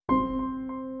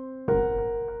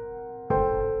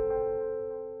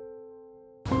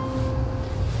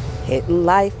Hitting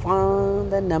life on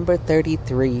the number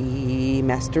 33.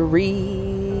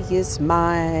 Mastery is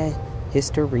my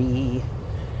history.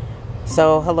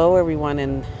 So, hello everyone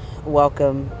and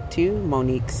welcome to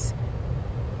Monique's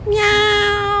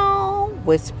Meow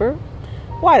Whisper.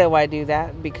 Why do I do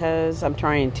that? Because I'm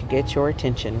trying to get your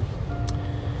attention.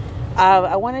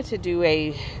 I wanted to do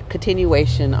a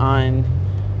continuation on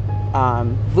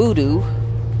Voodoo.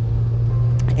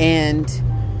 And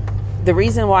the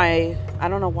reason why, I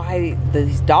don't know why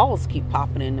these dolls keep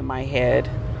popping into my head,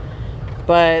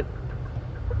 but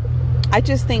I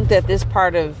just think that this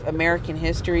part of American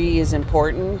history is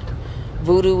important.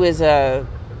 Voodoo is a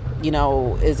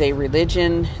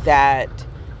religion that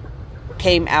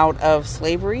came out of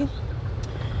slavery.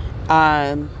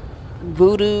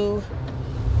 Voodoo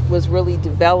was really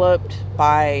developed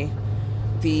by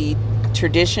the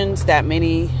traditions that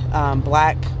many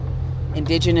black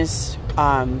indigenous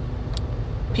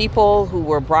people who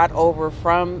were brought over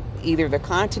from either the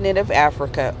continent of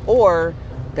Africa or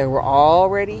they were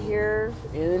already here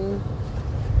in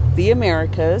the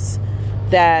Americas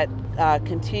that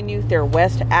continued their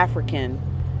West African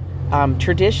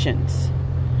traditions.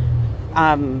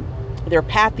 They're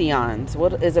pantheons.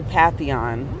 What is a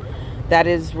pantheon? That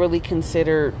is really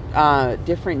considered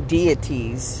different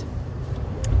deities.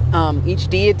 Each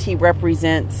deity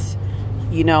represents,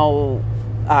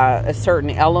 a certain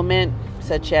element,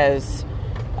 such as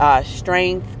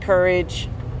strength, courage,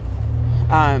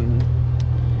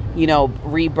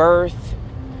 rebirth,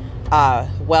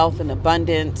 wealth and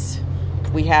abundance.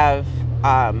 We have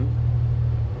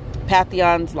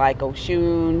pantheons like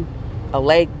Oshun,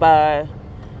 Alegba,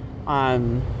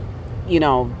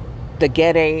 the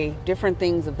Gede, different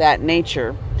things of that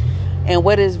nature. And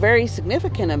what is very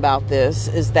significant about this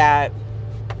is that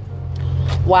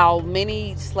while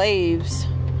many slaves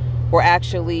were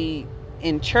actually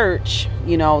in church,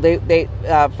 they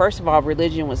first of all,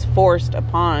 religion was forced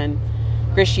upon,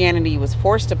 Christianity was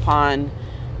forced upon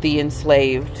the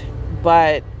enslaved.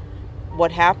 But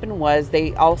what happened was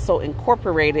they also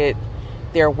incorporated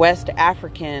their West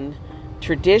African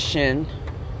tradition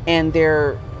and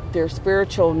their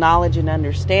spiritual knowledge and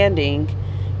understanding,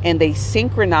 and they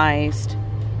synchronized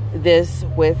this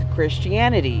with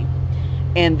Christianity.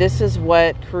 And this is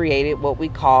what created what we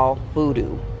call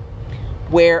voodoo.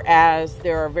 Whereas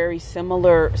there are very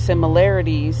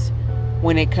similarities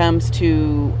when it comes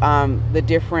to the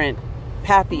different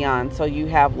pantheons. So you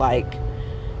have like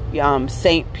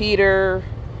Saint Peter,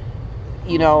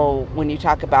 when you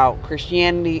talk about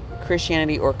Christianity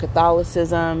or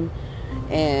Catholicism.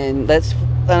 And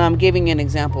I'm giving an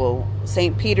example.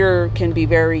 Saint Peter can be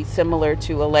very similar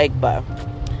to Alegba.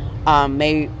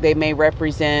 They may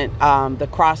represent the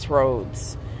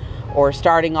crossroads or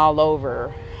starting all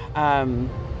over,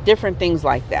 different things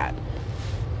like that.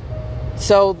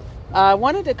 So I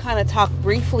wanted to kind of talk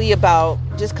briefly about,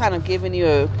 just kind of giving you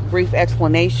a brief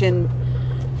explanation.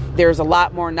 There's a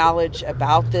lot more knowledge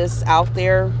about this out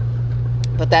there,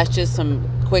 but that's just some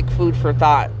quick food for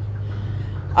thought.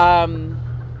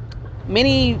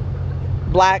 Many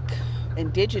black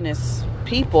indigenous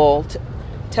people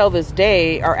till this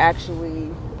day are actually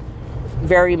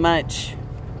very much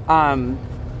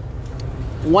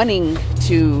wanting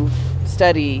to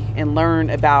study and learn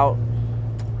about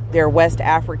their West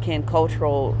African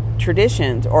cultural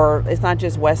traditions. Or it's not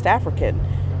just West African,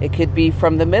 it could be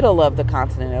from the middle of the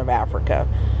continent of Africa.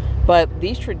 But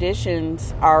these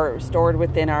traditions are stored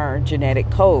within our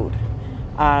genetic code,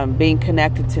 being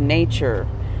connected to nature,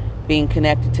 being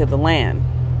connected to the land.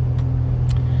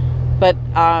 But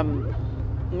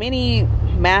many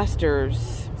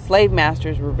slave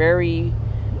masters were very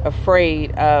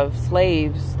afraid of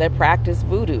slaves that practiced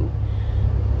voodoo.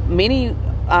 Many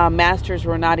masters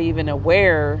were not even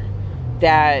aware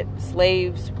that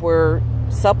slaves were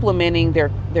supplementing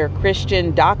their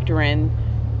Christian doctrine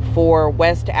for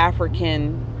West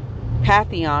African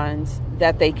pantheons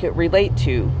that they could relate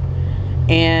to.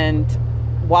 And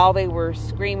while they were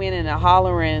screaming and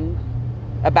hollering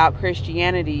about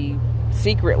Christianity,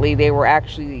 secretly they were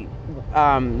actually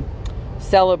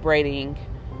celebrating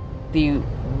the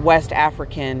West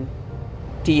African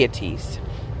deities.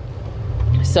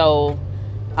 So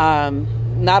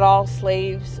not all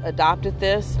slaves adopted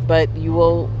this, but you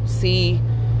will see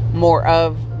more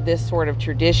of this sort of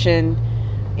tradition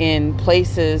in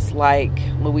places like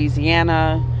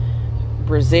Louisiana,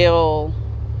 Brazil,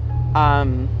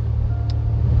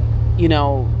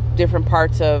 different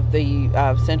parts of the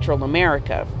Central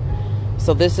America.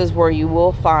 So this is where you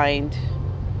will find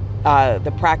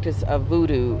the practice of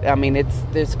voodoo. I mean,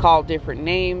 it's called different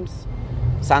names,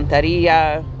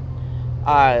 Santeria,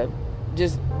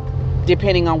 just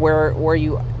depending on where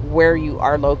you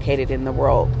are located in the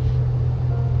world.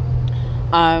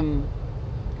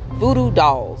 Voodoo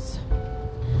dolls.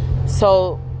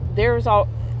 So there's all,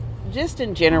 just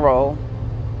in general,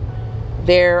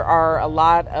 there are a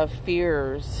lot of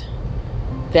fears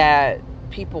that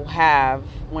people have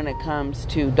when it comes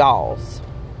to dolls.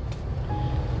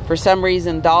 For some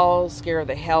reason, dolls scare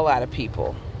the hell out of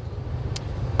people,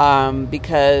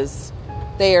 because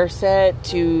they are said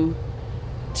to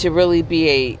really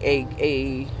be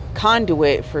a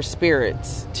conduit for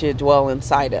spirits to dwell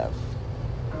inside of.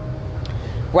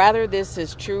 Whether this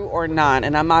is true or not,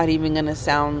 and I'm not even going to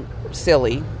sound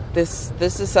silly, this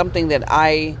is something that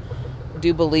I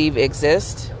do believe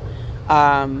exists.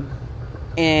 And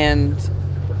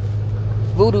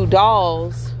voodoo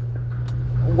dolls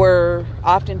were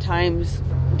oftentimes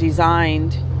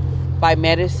designed by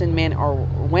medicine men or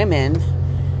women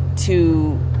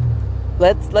to,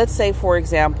 let's say, for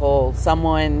example,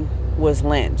 someone was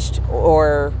lynched,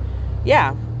 or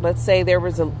let's say there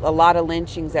was a lot of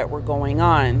lynchings that were going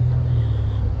on,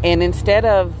 and instead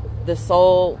of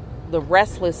the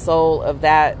restless soul of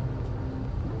that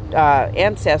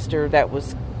ancestor that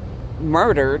was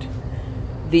murdered,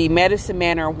 the medicine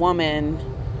man or woman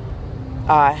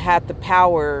had the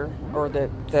power, or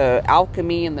the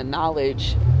alchemy and the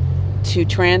knowledge, to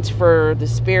transfer the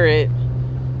spirit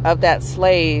of that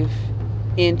slave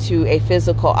into a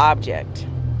physical object.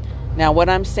 Now, what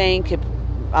I'm saying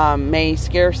may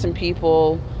scare some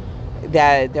people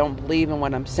that don't believe in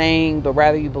what I'm saying, but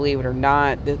rather you believe it or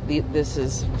not, this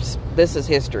is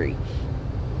history.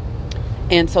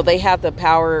 And so they have the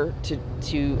power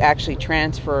to actually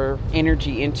transfer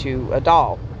energy into a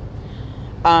doll.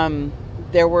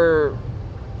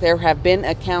 There have been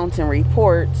accounts and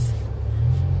reports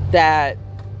that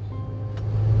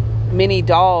many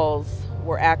dolls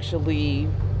were actually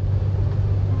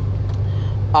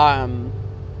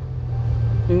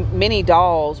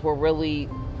really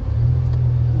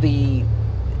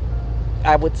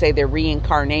I would say the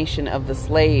reincarnation of the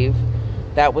slave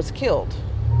that was killed.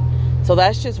 So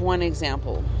that's just one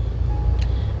example.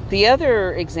 The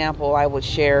other example I would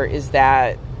share is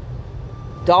that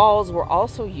dolls were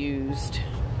also used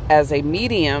as a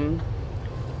medium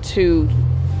to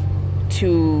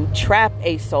trap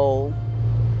a soul,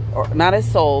 or not a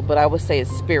soul, but I would say a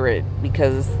spirit,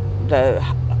 because the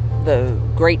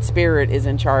Great Spirit is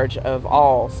in charge of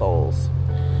all souls.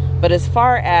 But as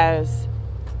far as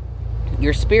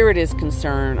your spirit is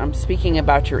concerned, I'm speaking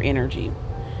about your energy.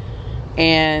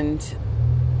 And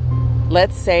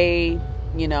let's say,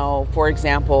 for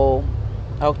example,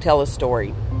 I'll tell a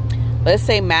story. Let's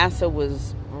say Massa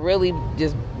was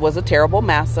a terrible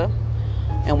Massa.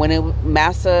 And when it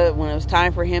was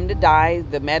time for him to die,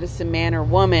 the medicine man or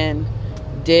woman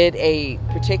did a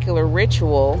particular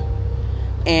ritual,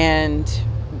 and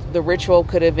the ritual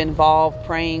could have involved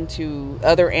praying to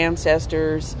other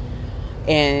ancestors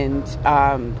and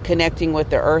connecting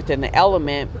with the earth and the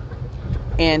element,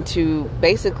 and to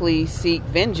basically seek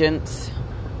vengeance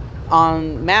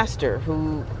on Master,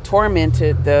 who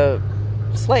tormented the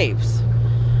slaves.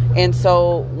 And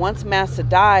so once Massa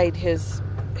died, his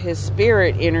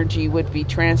spirit energy would be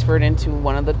transferred into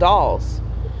one of the dolls.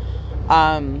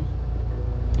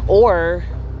 Or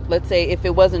let's say if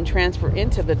it wasn't transferred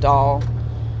into the doll,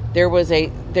 there was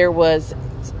a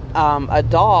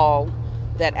doll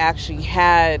that actually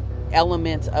had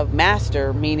elements of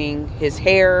Master, meaning his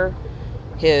hair,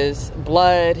 his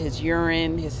blood, his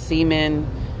urine, his semen,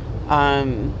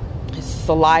 his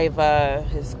saliva,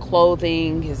 his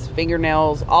clothing, his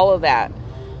fingernails, all of that.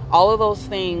 All of those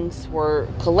things were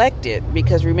collected,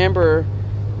 because remember,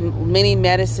 many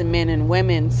medicine men and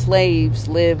women, slaves,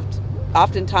 lived,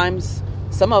 oftentimes,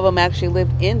 some of them actually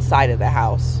lived inside of the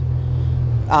house.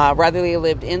 Rather they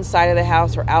lived inside of the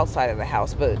house or outside of the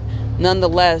house. But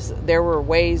nonetheless, there were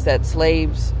ways that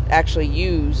slaves actually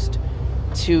used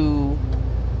to,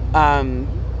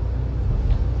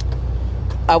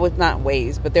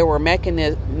 there were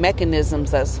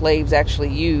mechanisms that slaves actually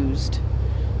used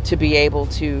to be able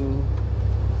to,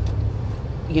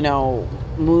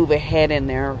 move ahead in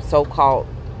their so-called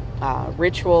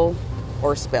ritual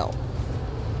or spell.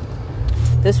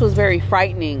 This was very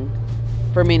frightening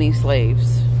for many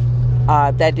slaves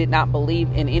that did not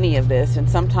believe in any of this. And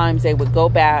sometimes they would go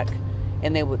back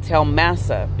and they would tell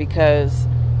Massa, because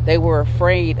they were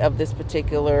afraid of this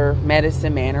particular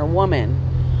medicine man or woman.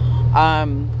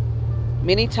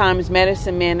 Many times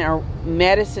medicine men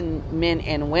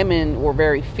and women were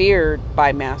very feared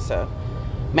by Massa.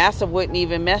 Massa wouldn't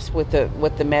even mess with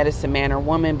the medicine man or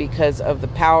woman because of the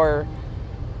power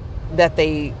that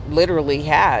they literally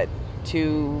had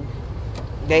to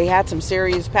they had some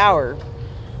serious power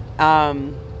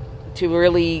to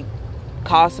really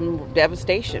cause some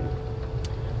devastation.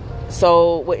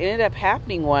 So what ended up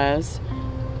happening was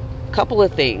a couple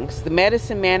of things. The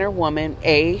medicine man or woman,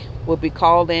 A, would be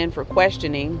called in for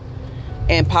questioning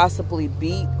and possibly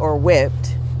beat or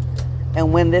whipped.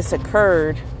 And when this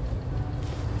occurred,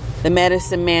 the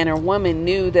medicine man or woman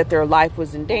knew that their life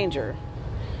was in danger,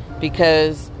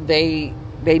 because they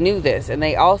knew this. And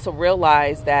they also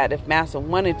realized that if Massa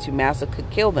wanted to, Massa could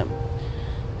kill them.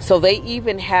 So they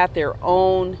even had their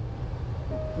own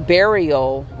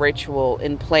burial ritual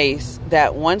in place,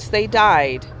 that once they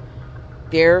died,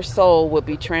 their soul would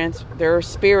be their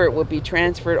spirit would be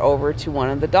transferred over to one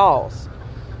of the dolls.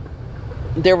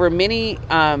 There were many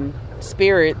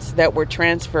spirits that were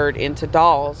transferred into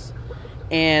dolls,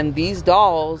 and these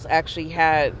dolls actually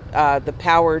had the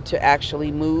power to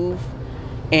actually move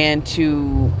and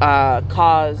to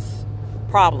cause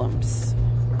problems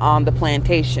on the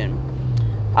plantation.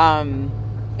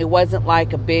 It wasn't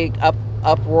like a big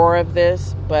uproar of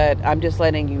this, but I'm just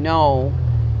letting you know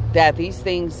that these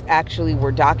things actually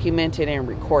were documented and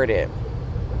recorded.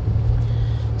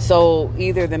 So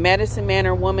either the medicine man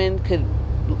or woman could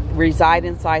reside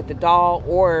inside the doll,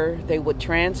 or they would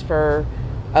transfer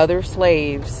other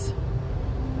slaves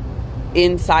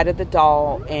inside of the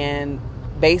doll, and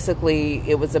basically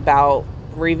it was about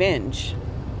revenge.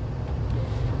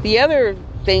 The other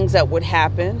things that would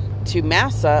happen to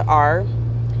Massa are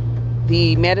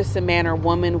the medicine man or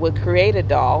woman would create a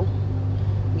doll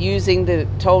using the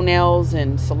toenails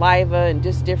and saliva and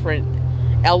just different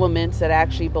elements that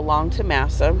actually belong to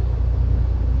Massa,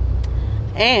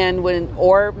 and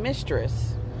or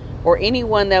mistress, or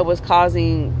anyone that was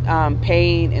causing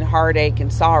pain and heartache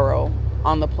and sorrow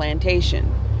on the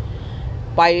plantation.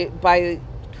 By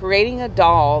creating a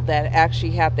doll that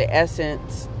actually had the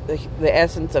essence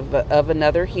of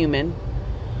another human,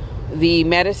 the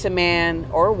medicine man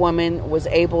or woman was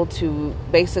able to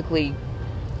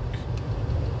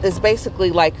it's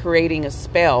basically like creating a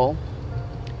spell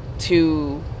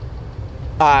to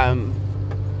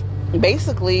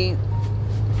basically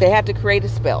they had to create a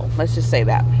spell. Let's just say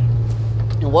that.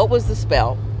 And what was the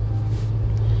spell?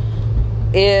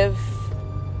 If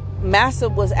Massa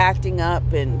was acting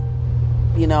up and,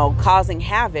 causing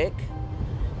havoc,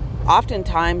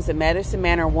 oftentimes the medicine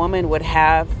man or woman would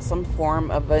have some form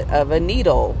of a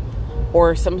needle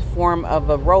or some form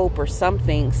of a rope or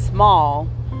something small,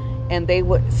 and they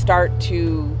would start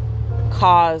to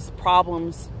cause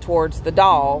problems towards the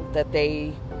doll that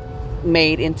they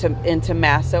made into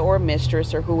Massa or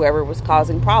mistress or whoever was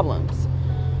causing problems.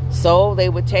 So they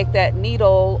would take that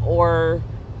needle or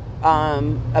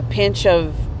a pinch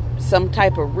of some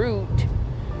type of root,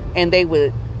 and they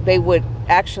would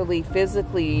actually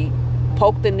physically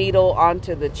poke the needle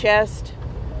onto the chest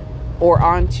or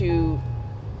onto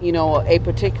a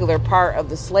particular part of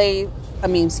the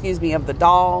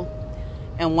doll.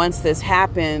 And once this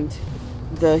happened,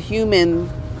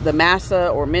 the Massa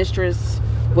or mistress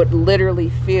would literally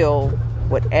feel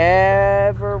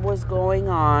whatever was going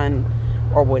on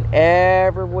or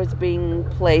whatever was being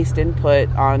placed and put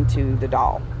onto the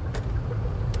doll.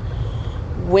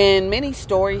 When many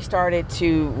stories started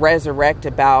to resurrect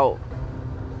about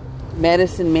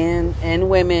medicine men and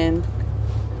women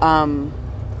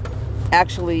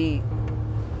actually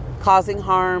causing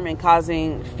harm and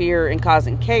causing fear and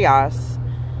causing chaos,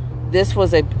 this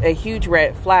was a huge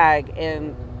red flag,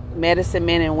 and medicine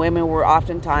men and women were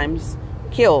oftentimes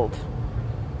killed.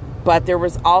 But there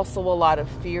was also a lot of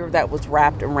fear that was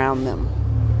wrapped around them.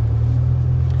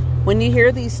 When you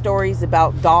hear these stories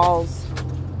about dolls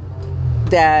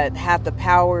that have the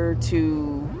power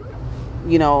to,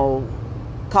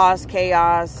 cause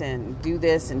chaos and do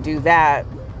this and do that,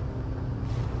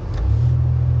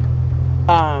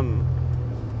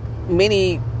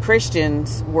 many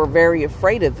Christians were very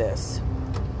afraid of this.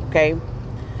 Okay?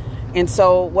 And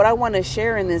so what I want to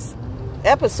share in this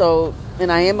episode,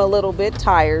 and I am a little bit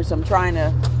tired, so I'm trying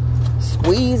to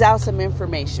squeeze out some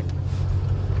information.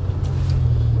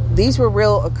 These were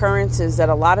real occurrences that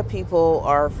a lot of people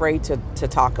are afraid to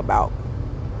talk about.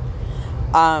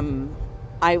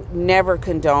 I never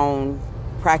condone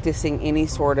practicing any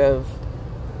sort of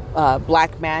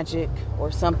black magic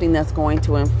or something that's going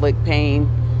to inflict pain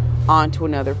onto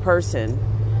another person.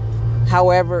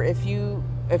 However, if you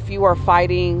are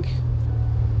fighting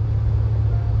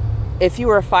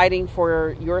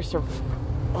for your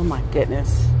oh my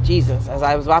goodness, Jesus, as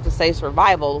I was about to say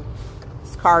survival,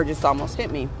 this car just almost hit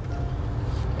me.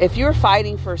 If you're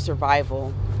fighting for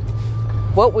survival,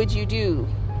 what would you do?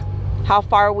 How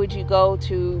far would you go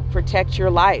to protect your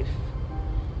life?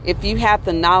 If you had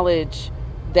the knowledge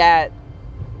that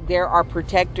there are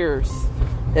protectors,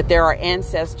 that there are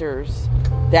ancestors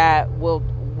that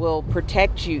will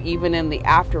protect you even in the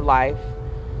afterlife,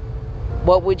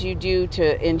 what would you do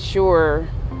to ensure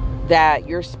that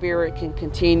your spirit can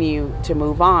continue to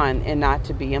move on and not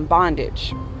to be in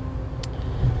bondage?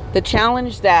 The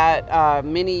challenge that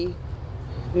many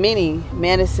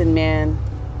medicine men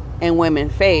and women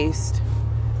faced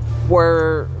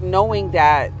were knowing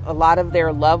that a lot of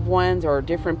their loved ones or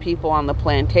different people on the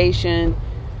plantation,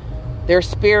 their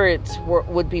spirits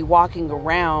would be walking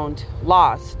around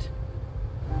lost.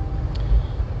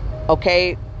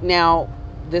 Okay, now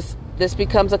this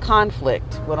becomes a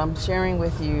conflict. What I'm sharing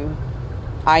with you,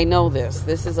 I know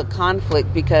this is a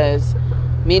conflict because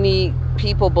many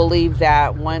people believe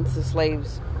that once the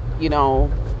slaves,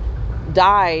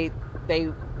 died,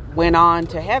 they went on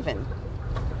to heaven.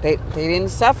 They didn't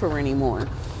suffer anymore.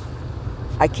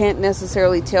 I can't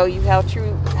necessarily tell you how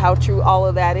true all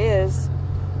of that is,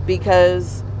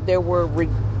 because there were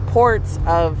reports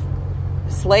of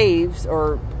slaves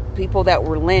or people that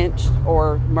were lynched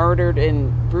or murdered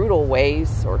in brutal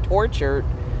ways or tortured,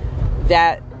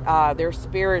 that their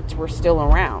spirits were still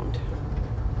around.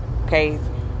 Okay,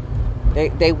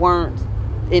 they weren't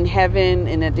in heaven,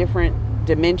 in a different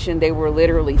dimension. They were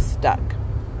literally stuck.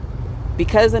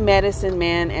 Because the medicine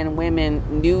men and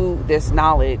women knew this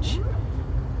knowledge,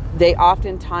 they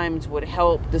oftentimes would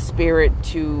help the spirit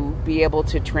to be able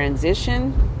to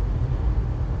transition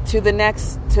to the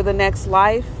next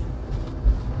life,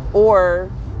 or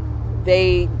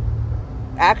they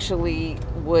actually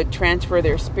would transfer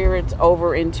their spirits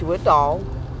over into a doll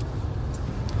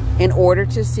in order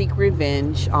to seek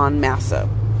revenge on Massa.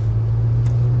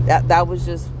 That was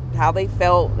just how they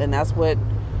felt, and that's what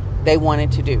they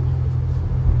wanted to do.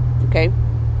 Okay?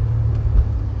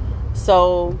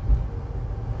 So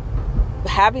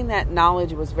having that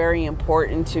knowledge was very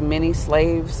important to many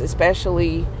slaves,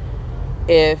 especially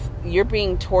if you're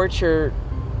being tortured.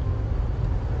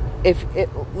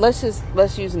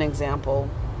 Let's use an example.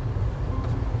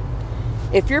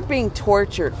 If you're being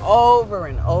tortured over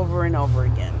and over and over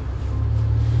again,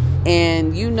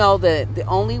 and you know that the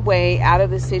only way out of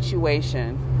the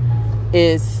situation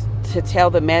is to tell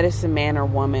the medicine man or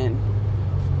woman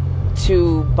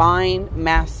to bind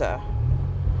Massa.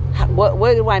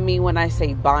 What do I mean when I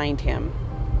say bind him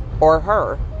or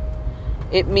her?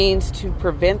 It means to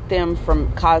prevent them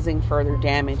from causing further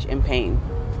damage and pain.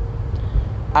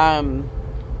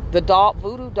 The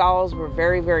voodoo dolls were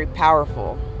very, very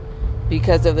powerful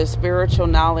because of the spiritual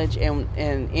knowledge and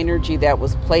energy that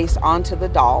was placed onto the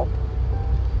doll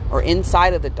or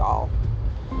inside of the doll.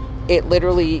 It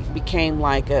literally became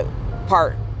like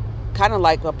kind of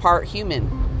like a part human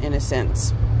in a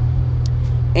sense.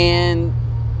 And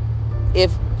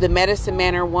if the medicine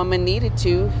man or woman needed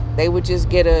to, they would just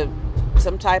get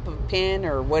some type of pin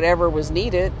or whatever was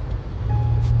needed,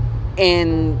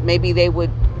 and maybe they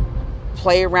would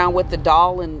play around with the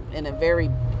doll in a very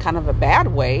kind of a bad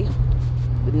way.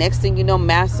 The next thing you know,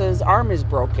 Massa's arm is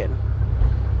broken.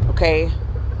 Okay,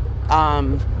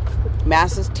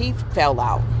 Massa's teeth fell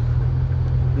out.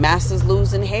 Massa's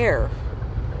losing hair.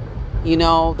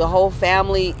 The whole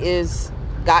family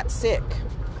got sick.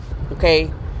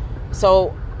 Okay, so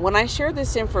when I share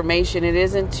this information, it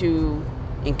isn't to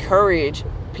encourage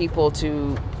people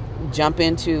to jump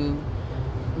into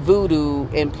voodoo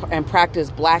and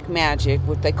practice black magic,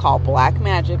 what they call black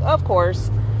magic, of course,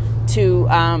 to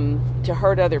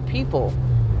hurt other people.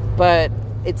 But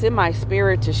it's in my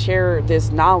spirit to share this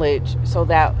knowledge so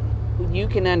that you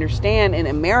can understand, in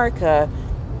America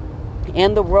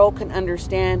and the world can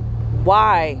understand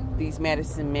why these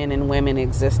medicine men and women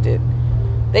existed.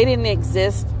 They didn't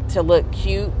exist to look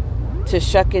cute, to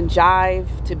shuck and jive,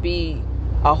 to be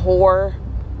a whore,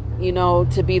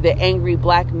 to be the angry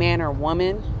black man or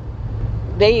woman.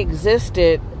 They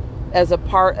existed as a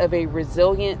part of a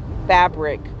resilient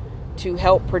fabric to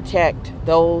help protect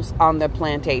those on the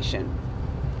plantation.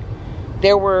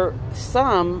 There were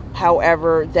some,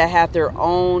 however, that had their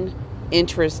own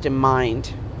interest in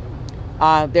mind.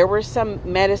 There were some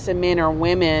medicine men or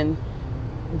women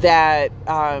that,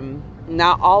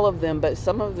 not all of them, but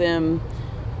some of them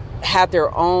had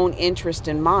their own interest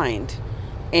in mind.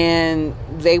 And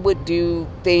they would do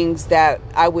things that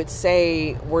I would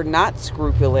say were not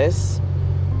scrupulous,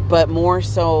 but more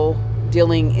so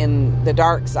dealing in the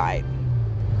dark side,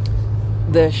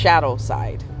 the shadow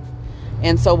side.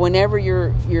 And so whenever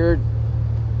you're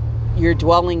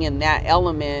dwelling in that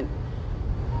element,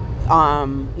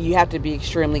 you have to be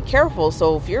extremely careful.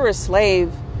 So if you're a slave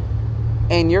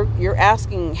and you're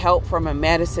asking help from a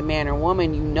medicine man or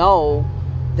woman,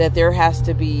 that there has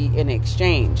to be an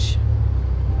exchange.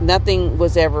 nothing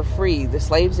was ever free. The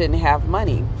slaves didn't have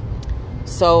money.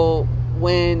 So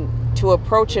when to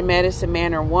approach a medicine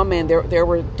man or woman, there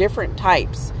were different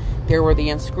types. There were the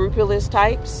unscrupulous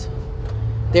types.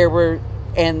 There were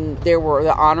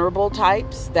the honorable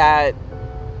types that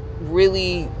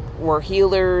really were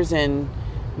healers and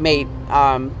made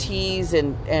teas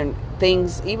and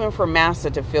things, even for massa,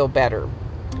 to feel better.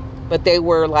 But they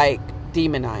were like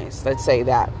demonized, let's say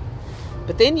that.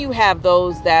 But then you have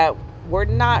those that were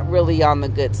not really on the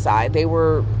good side. They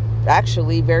were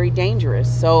actually very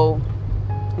dangerous. So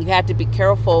you had to be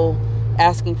careful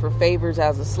asking for favors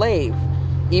as a slave,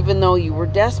 even though you were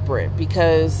desperate,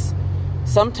 because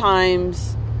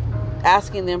sometimes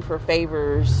asking them for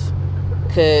favors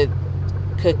could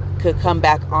come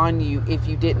back on you if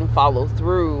you didn't follow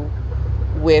through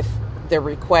with the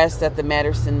request that the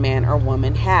medicine man or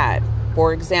woman had.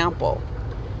 For example,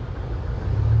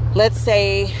 let's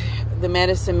say the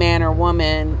medicine man or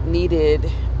woman needed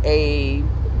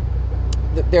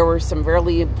there were some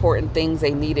really important things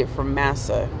they needed from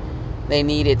massa. They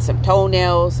needed some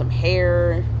toenails, some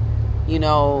hair,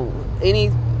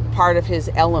 any part of his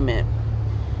element.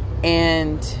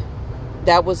 And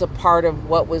that was a part of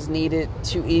what was needed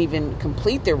to even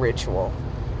complete the ritual.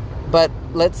 But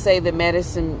let's say the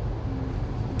medicine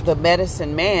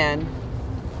man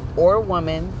or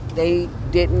woman, they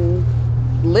didn't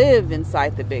live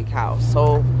inside the big house.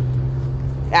 So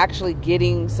actually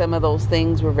getting some of those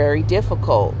things were very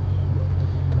difficult,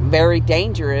 very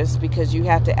dangerous, because you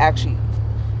had to actually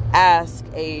ask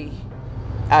a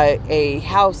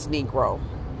house Negro.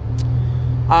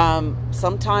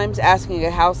 Sometimes asking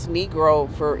a house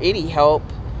Negro for any help,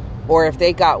 or if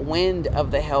they got wind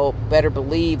of the help, better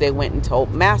believe they went and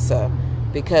told massa,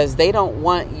 because they don't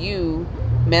want you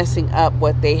messing up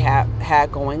what they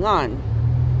had going on.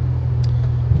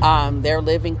 They're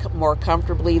living more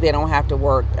comfortably. They don't have to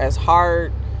work as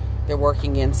hard. They're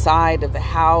working inside of the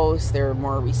house. They're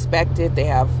more respected. They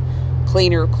have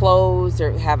cleaner clothes.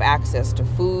 They have access to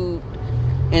food.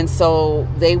 And so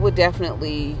they would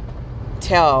definitely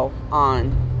tell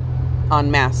on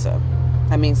massa.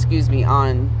 On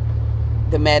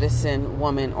the medicine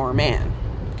woman or man.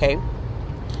 Okay.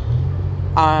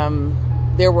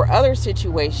 There were other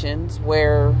situations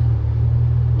where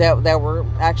that were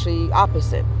actually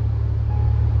opposite.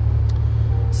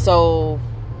 So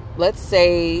let's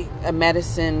say a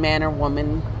medicine man or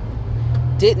woman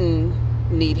didn't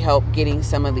need help getting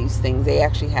some of these things. They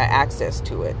actually had access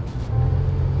to it.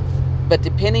 But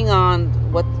depending on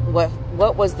what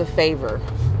was the favor,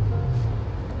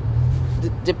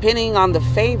 depending on the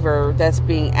favor that's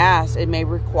being asked, it may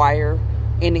require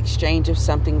an exchange of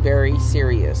something very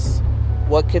serious.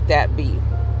 What could that be?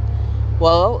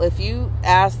 Well, if you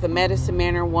ask the medicine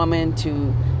man or woman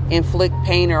to inflict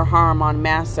pain or harm on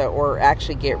massa, or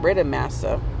actually get rid of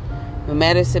massa, the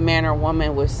medicine man or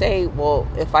woman would say, well,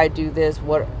 if I do this,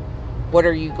 what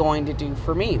are you going to do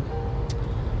for me?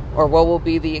 Or what will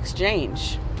be the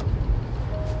exchange?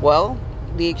 Well,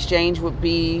 the exchange would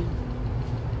be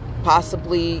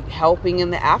possibly helping in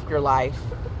the afterlife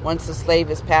once the slave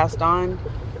is passed on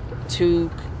to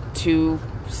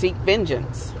seek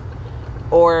vengeance,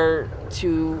 or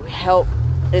to help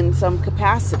in some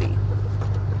capacity.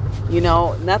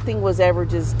 Nothing was ever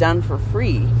just done for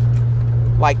free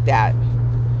like that.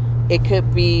 It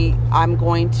could be, I'm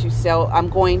going to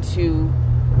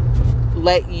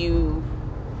let you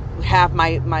have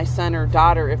my son or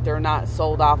daughter if they're not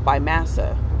sold off by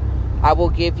massa. I will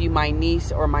give you my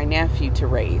niece or my nephew to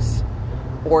raise,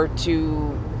 or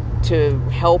to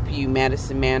help you,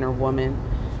 medicine man or woman.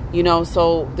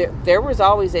 So there was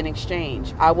always an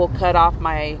exchange. I will cut off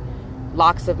my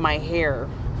locks of my hair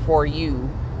for you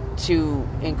to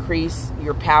increase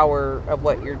your power of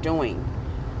what you're doing.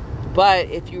 But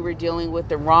if you were dealing with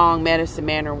the wrong medicine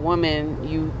man or woman,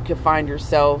 you could find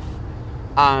yourself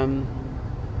in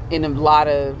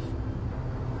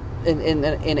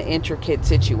an intricate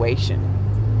situation.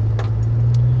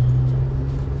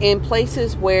 In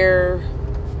places where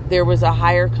there was a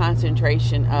higher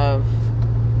concentration of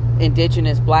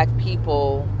indigenous black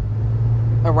people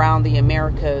around the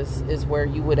Americas is where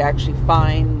you would actually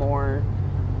find more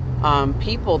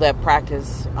people that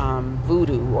practice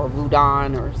voodoo or voodoo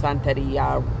or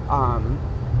santeria,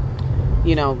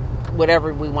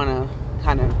 whatever we want to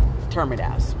kind of term it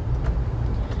as.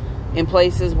 In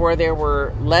places where there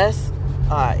were less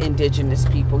indigenous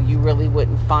people, you really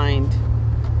wouldn't find,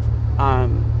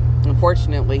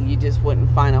 unfortunately, you just wouldn't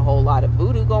find a whole lot of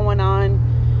voodoo going on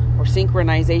or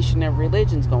synchronization of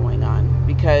religions going on,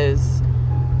 because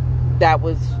that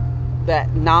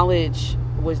knowledge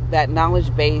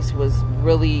base was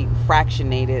really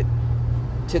fractionated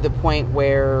to the point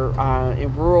where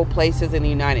in rural places in the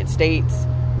United States,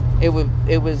 it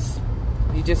was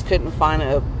you just couldn't find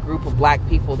a group of black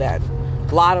people that,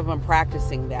 a lot of them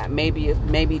practicing that,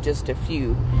 maybe just a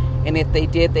few. And if they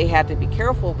did, they had to be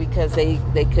careful because they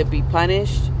could be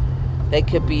punished, they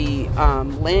could be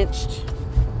lynched.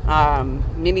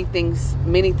 Many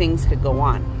things could go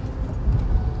on.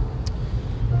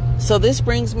 So this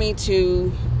brings me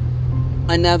to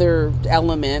another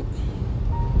element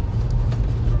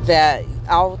that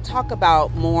I'll talk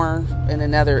about more in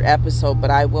another episode,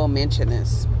 but I will mention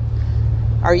this.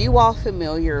 Are you all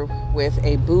familiar with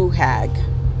a boo hag?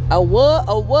 A what?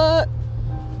 A what?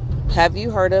 Have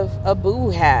you heard of a boo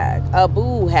hag? A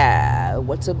boo hag.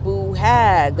 What's a boo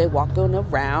hag? They walking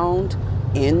around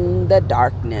in the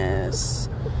darkness.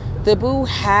 The boo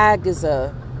hag is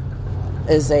a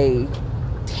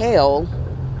tale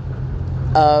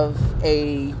of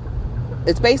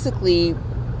it's basically,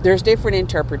 there's different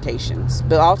interpretations,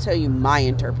 but I'll tell you my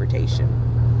interpretation.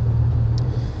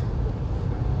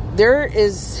 There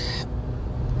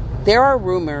are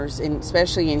rumors,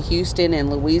 especially in Houston and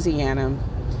Louisiana,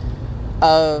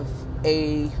 of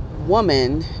a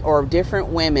woman or different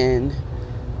women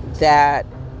that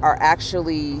are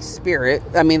actually spirit.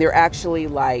 I mean, they're actually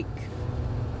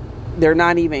they're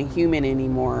not even human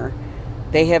anymore.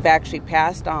 They have actually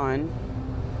passed on,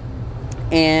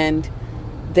 and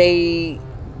they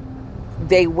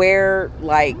wear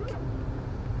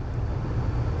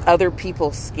other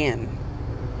people's skin.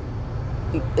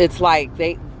 It's like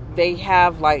they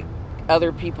have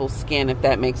other people's skin, if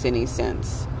that makes any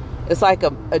sense. It's like a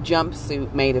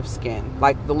jumpsuit made of skin,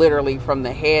 literally from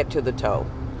the head to the toe.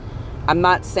 I'm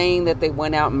not saying that they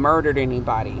went out and murdered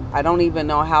anybody. I don't even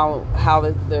know how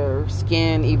their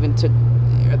skin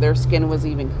was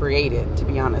even created, to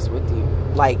be honest with you.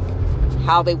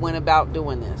 How they went about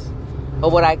doing this.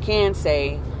 But what I can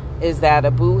say is that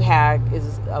a boo hag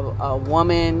is a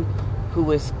woman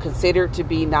who is considered to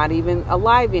be not even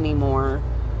alive anymore.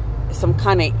 Some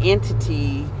kind of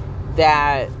entity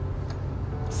that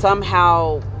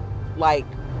somehow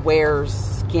wears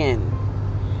skin.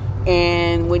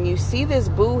 And when you see this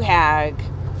boo hag,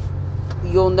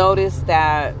 you'll notice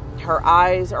that her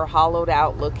eyes are hollowed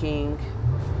out looking.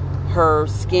 Her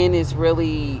skin is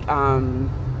really,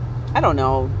 I don't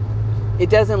know, it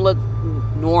doesn't look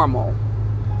normal.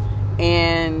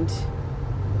 And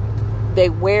they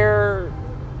wear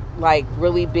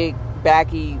really big,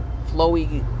 baggy,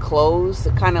 flowy clothes.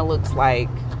 It kind of looks like,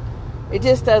 it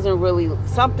just doesn't really,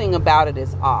 something about it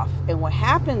is off. And what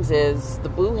happens is the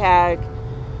boo hag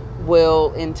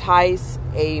will entice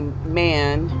a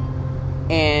man,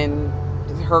 and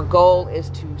her goal is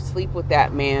to sleep with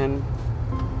that man.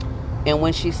 And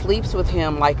when she sleeps with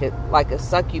him like a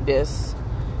succubus,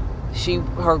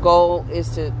 her goal is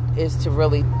to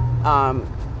really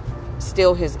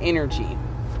steal his energy.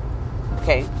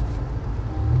 Okay,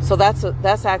 so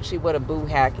that's actually what a boo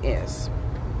hag is.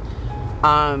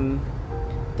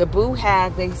 The boo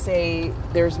hag, they say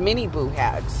there's many boo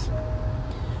hags.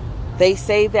 They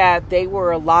say that they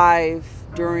were alive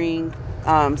during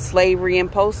slavery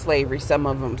and post-slavery. Some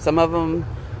of them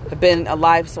have been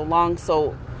alive so long.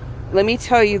 So let me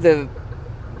tell you the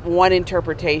one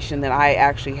interpretation that I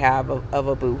actually have of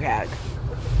a boo hag.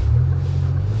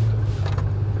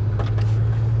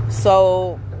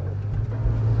 So,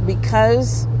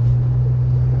 because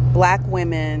black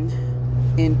women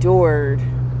endured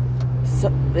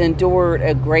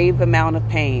a grave amount of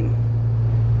pain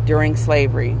during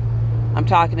slavery. I'm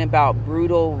talking about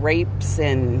brutal rapes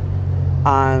and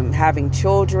having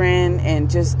children and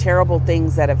just terrible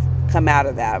things that have come out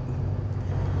of that.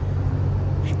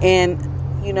 And,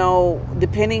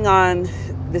 depending on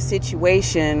the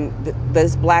situation,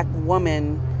 this black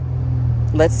woman,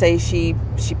 let's say she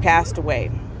passed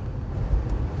away.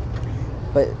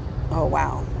 But, oh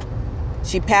wow.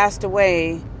 She passed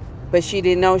away, but she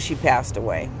didn't know she passed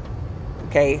away.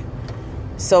 Okay?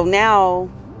 So now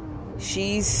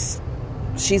she's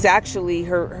actually,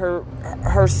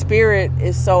 her spirit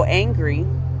is so angry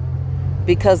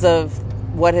because of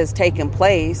what has taken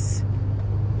place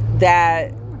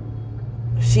that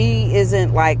she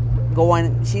isn't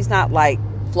she's not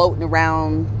floating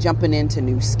around jumping into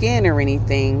new skin or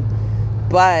anything,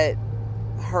 but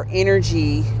her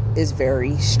energy is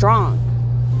very strong.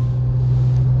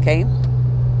 Okay?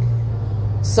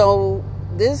 So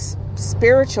this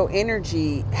spiritual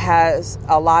energy has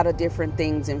a lot of different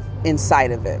things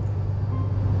inside of it.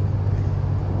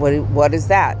 What is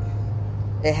that?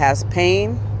 It has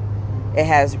pain, it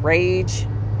has rage,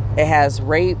 it has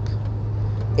rape,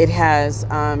 it has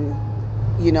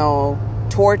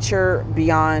torture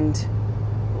beyond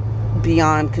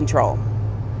beyond control.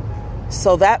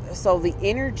 So the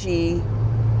energy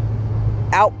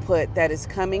output that is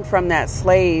coming from that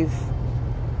slave,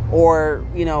 or,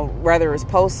 you know, whether it's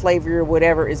post-slavery or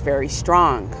whatever, is very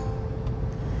strong.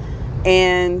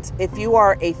 And if you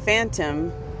are a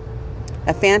phantom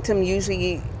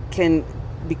usually can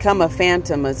become a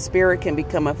phantom. A spirit can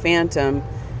become a phantom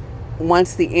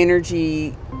once the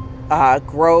energy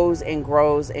grows and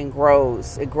grows and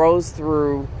grows. It grows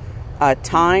through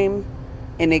time,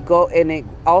 and it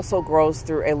also grows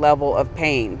through a level of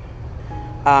pain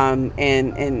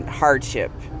and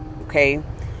hardship. Okay,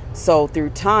 so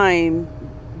through time,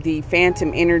 the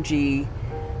phantom energy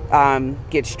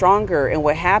gets stronger, and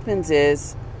what happens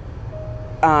is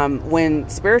when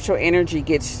spiritual energy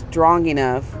gets strong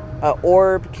enough, an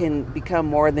orb can become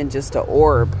more than just an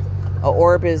orb. An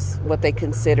orb is what they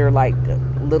consider like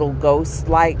little ghosts,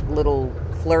 like little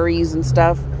flurries and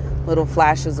stuff, little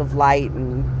flashes of light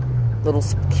and little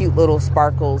cute little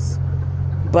sparkles.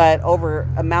 But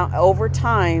over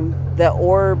time, the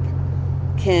orb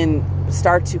can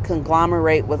start to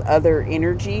conglomerate with other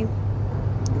energy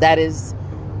that is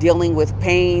dealing with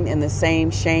pain and the same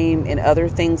shame and other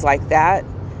things like that.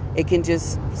 It can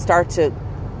just start to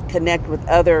connect with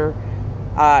other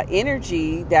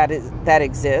energy that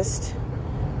exists,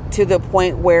 to the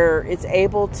point where it's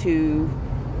able to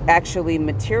actually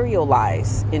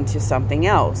materialize into something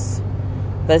else.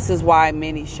 This is why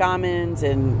many shamans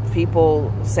and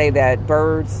people say that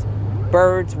birds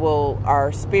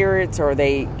are spirits, or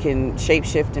they can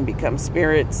shapeshift and become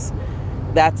spirits.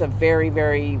 That's a very,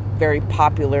 very, very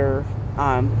popular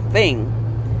thing.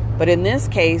 But in this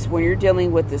case, when you're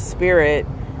dealing with the spirit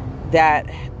that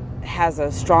has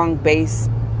a strong base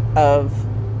of,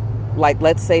 like,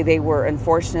 let's say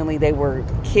unfortunately they were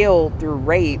killed through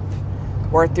rape,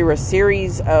 or through a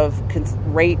series of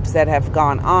rapes that have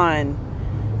gone on,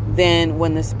 then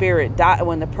when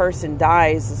the person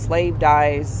dies, the slave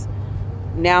dies,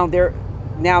 now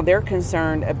they're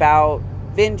concerned about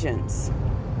vengeance.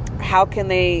 How can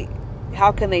they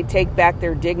take back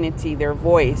their dignity, their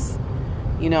voice?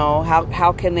 You know,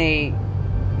 how can they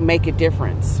make a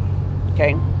difference?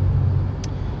 Okay.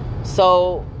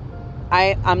 So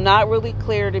I'm not really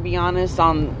clear, to be honest,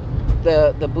 on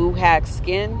the Buhag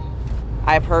skin.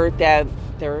 I've heard that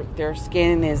their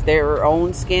skin is their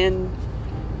own skin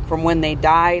from when they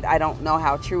died. I don't know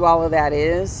how true all of that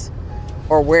is,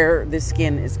 or where the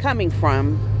skin is coming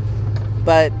from.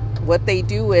 But what they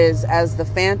do is, as the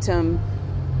phantom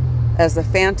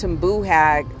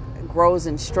Buhag grows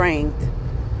in strength,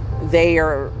 they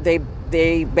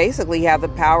basically have the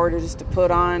power to just to put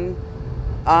on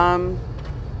a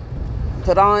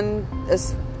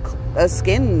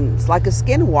skin. It's like a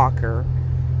skinwalker.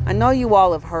 I know you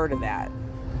all have heard of that.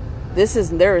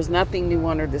 There is nothing new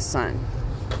under the sun.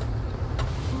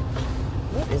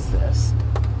 What is this?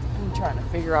 I'm trying to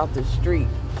figure out the street.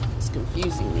 It's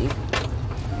confusing me.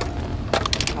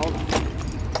 Hold on.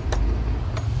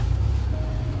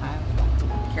 I have to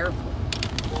be careful.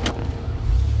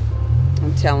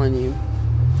 I'm telling you,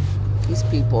 these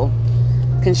people,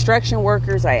 construction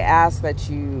workers, I ask that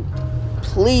you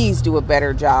please do a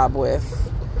better job with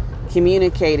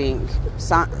communicating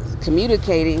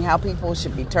how people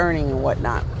should be turning and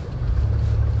whatnot.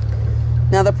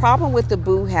 Now, the problem with the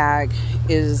Buhag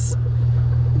is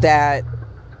that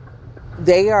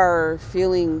they are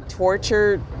feeling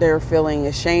tortured, they're feeling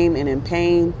ashamed and in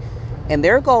pain, and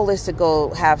their goal is to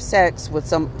go have sex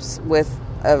with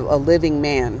a living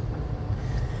man.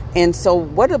 And so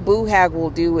what a Buhag will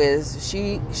do is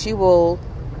she will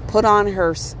put on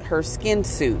her skin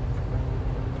suit,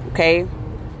 okay,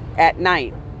 at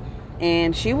night,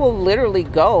 and she will literally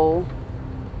go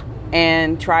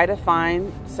and try to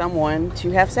find someone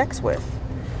to have sex with.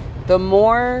 The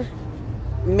more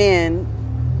men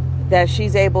that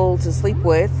she's able to sleep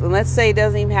with, and let's say it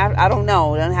doesn't even have, I don't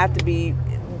know, it doesn't have to be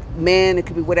men, it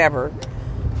could be whatever,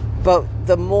 but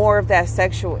the more of that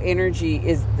sexual energy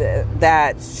is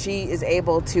that she is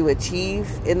able to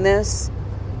achieve in this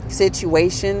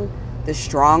situation, the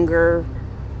stronger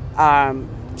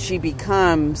she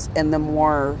becomes, and the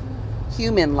more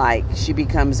human-like she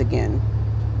becomes again.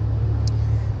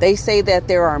 They say that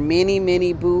there are many,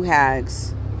 many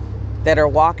Buhags that are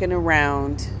walking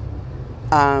around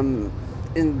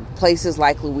in places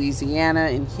like Louisiana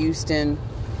and Houston,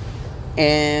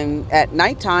 and at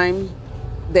nighttime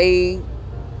I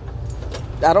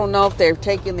don't know if they're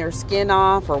taking their skin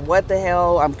off or what the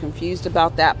hell. I'm confused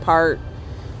about that part.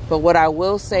 But what I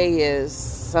will say is,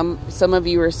 some of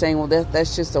you are saying, well,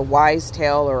 that's just a wise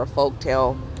tale or a folk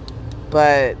tale.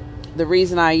 But the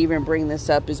reason I even bring this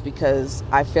up is because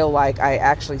I feel like I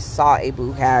actually saw a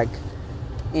boo hag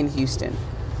in Houston.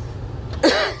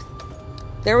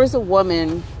 There was a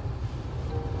woman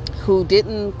who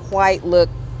didn't quite look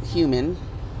human.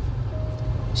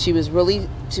 She was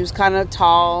kind of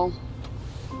tall,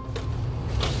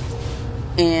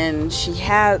 and she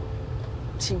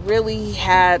really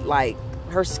had, like,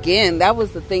 her skin. That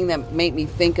was the thing that made me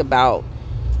think about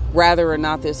whether or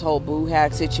not this whole boo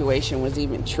hag situation was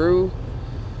even true.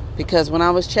 Because when I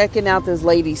was checking out this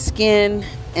lady's skin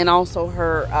and also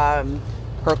her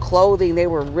clothing, they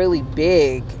were really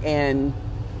big and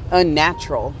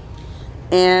unnatural.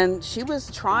 And she was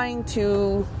trying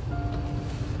to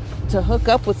hook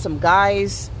up with some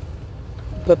guys,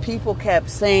 but people kept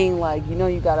saying, like,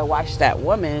 you gotta watch that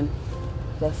woman.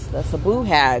 That's a boo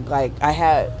hag. Like, I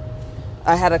had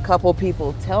a couple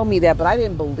people tell me that, but I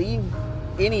didn't believe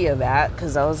any of that,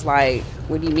 because I was like,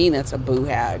 what do you mean that's a boo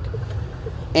hag?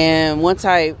 And once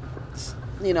I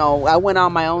went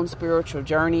on my own spiritual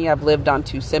journey. I've lived on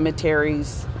 2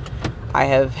 cemeteries. I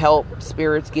have helped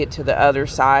spirits get to the other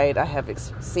side. I have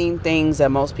seen things that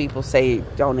most people say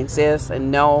don't exist.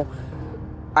 And no,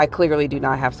 I clearly do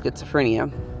not have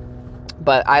schizophrenia.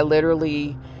 But I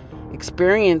literally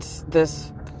experienced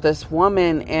this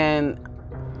woman, and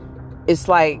it's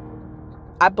like,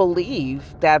 I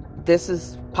believe that this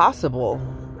is possible.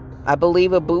 I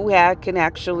believe a boo hag can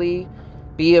actually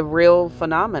be a real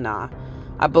phenomena.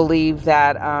 I believe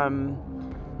that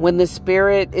when the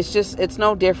spirit, it's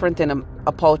no different than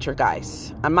a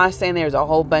poltergeist. I'm not saying there's a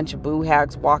whole bunch of boo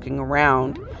hags walking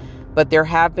around, but there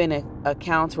have been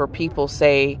accounts where people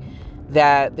say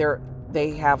that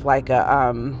they have like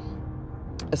a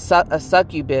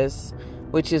succubus,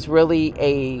 which is really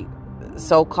a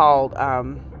so-called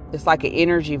it's like an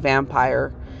energy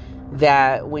vampire,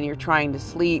 that when you're trying to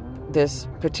sleep, this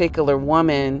particular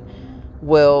woman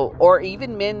will, or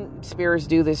even men spirits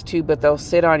do this too, but they'll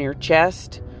sit on your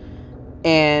chest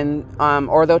and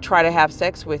or they'll try to have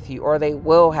sex with you, or they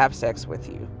will have sex with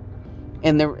you.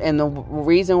 And the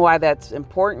reason why that's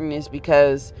important is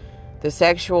because the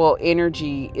sexual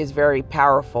energy is very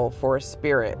powerful for a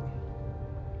spirit.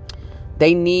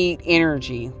 They need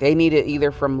energy. They need it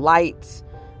either from lights,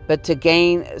 but to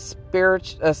gain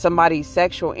somebody's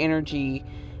sexual energy,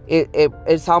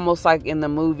 it's almost like in the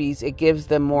movies, it gives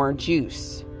them more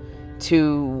juice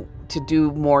to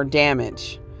do more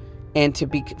damage and to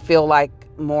feel like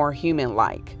more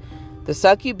human-like. The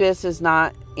succubus is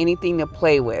not anything to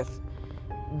play with.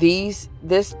 This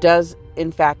does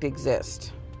in fact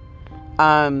exist.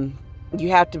 You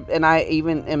have to,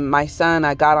 and my son,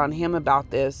 I got on him about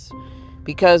this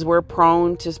because we're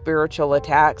prone to spiritual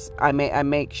attacks. I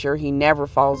make sure he never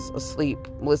falls asleep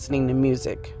listening to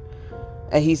music.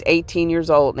 He's 18 years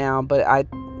old now, but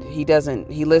he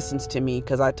listens to me,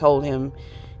 because I told him,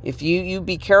 if you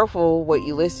be careful what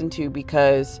you listen to,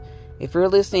 because if you're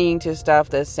listening to stuff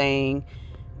that's saying,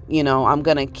 I'm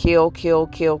going to kill,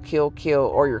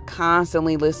 or you're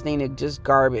constantly listening to just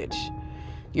garbage,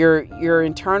 your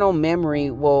internal memory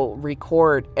will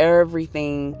record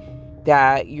everything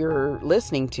that you're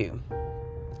listening to.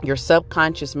 Your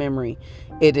subconscious memory,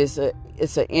 it's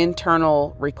an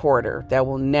internal recorder that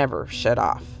will never shut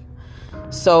off.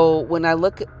 So when I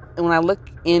look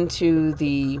into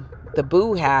the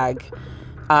boo hag,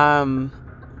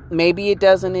 maybe it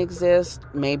doesn't exist,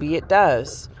 maybe it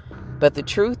does, but the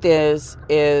truth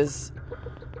is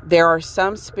there are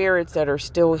some spirits that are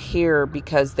still here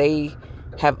because they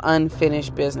have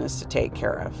unfinished business to take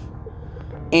care of.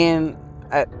 And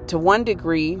to one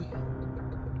degree,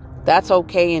 that's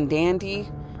okay and dandy,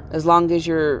 as long as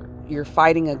you're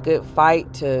fighting a good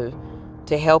fight to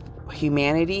help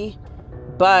humanity.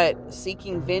 But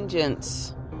seeking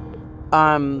vengeance,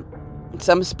 some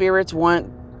spirits want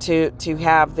to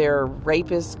have their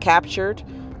rapist captured,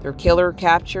 their killer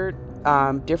captured,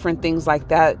 different things like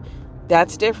that.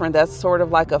 That's different. That's sort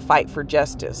of like a fight for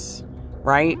justice,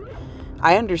 right?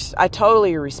 I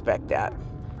totally respect that.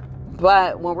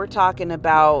 But when we're talking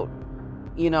about,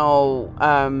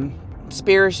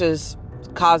 spirits just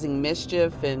causing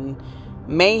mischief and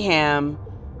mayhem,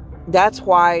 that's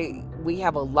why we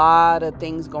have a lot of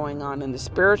things going on in the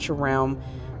spiritual realm,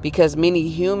 because many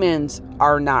humans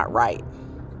are not right.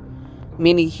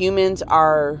 Many humans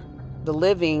are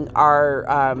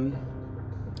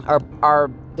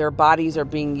their bodies are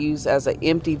being used as an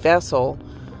empty vessel,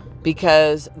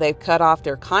 because they've cut off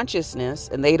their consciousness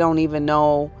and they don't even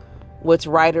know what's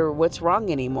right or what's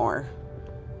wrong anymore.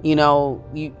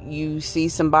 You see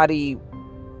somebody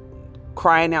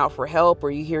crying out for help,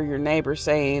 or you hear your neighbor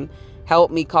saying,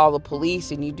 help me, call the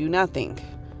police, and you do nothing.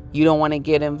 You don't want to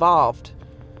get involved.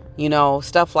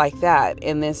 stuff like that.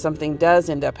 And then something does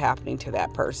end up happening to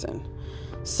that person.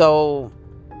 So,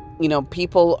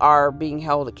 people are being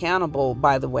held accountable,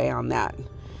 by the way, on that.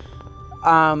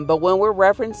 But when we're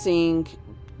referencing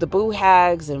the boo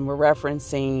hags and we're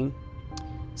referencing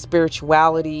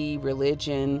spirituality,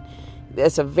 religion,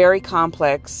 it's a very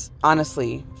complex,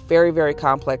 honestly, very, very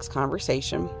complex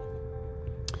conversation.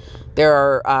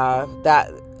 There are,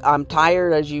 that I'm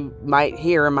tired, as you might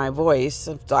hear in my voice.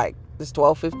 It's like, it's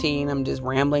 12:15. I'm just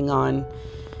rambling on.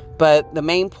 But the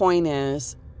main point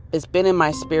is, it's been in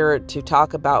my spirit to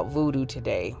talk about voodoo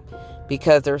today,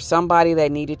 because there's somebody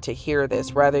that needed to hear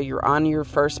this, whether you're on your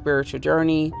first spiritual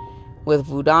journey with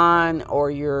Voodoo, or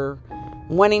you're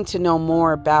wanting to know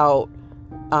more about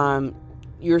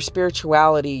your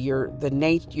spirituality,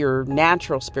 your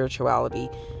natural spirituality,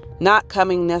 not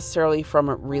coming necessarily from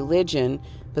a religion,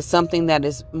 but something that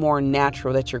is more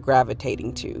natural that you're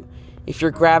gravitating to. If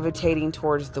you're gravitating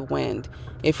towards the wind,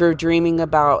 if you're dreaming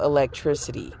about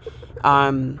electricity,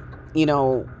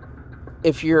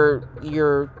 if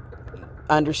you're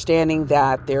understanding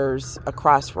that there's a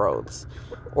crossroads,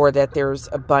 or that there's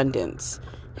abundance,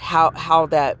 how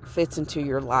that fits into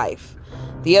your life.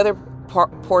 The other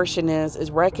portion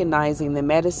is recognizing the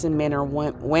medicine men or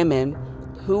women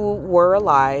who were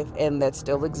alive and that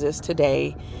still exist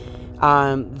today,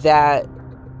 that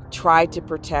tried to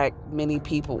protect many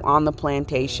people on the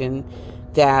plantation,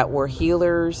 that were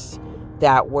healers,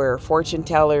 that were fortune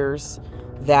tellers,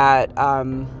 that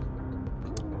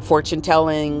fortune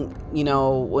telling,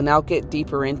 and I'll get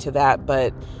deeper into that,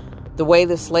 but the way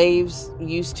the slaves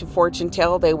used to fortune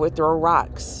tell, they would throw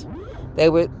rocks. They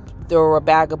would throw a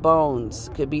bag of bones,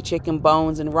 could be chicken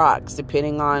bones and rocks,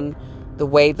 depending on the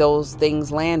way those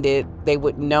things landed. They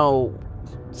would know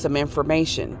some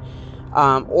information,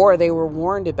 or they were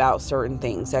warned about certain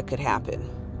things that could happen.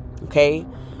 Okay.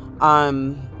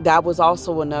 That was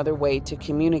also another way to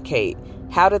communicate.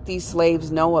 How did these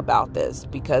slaves know about this?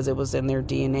 Because it was in their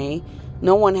DNA.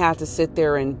 No one had to sit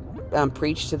there and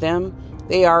preach to them.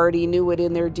 They already knew it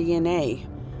in their DNA.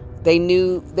 They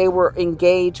knew, they were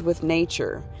engaged with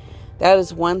nature. That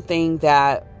is one thing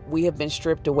that we have been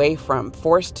stripped away from,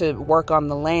 forced to work on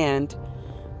the land.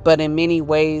 But in many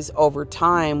ways, over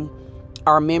time,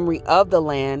 our memory of the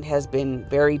land has been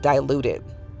very diluted.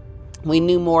 We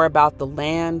knew more about the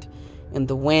land and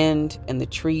the wind and the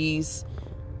trees,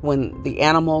 when the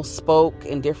animals spoke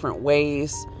in different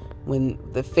ways, when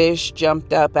the fish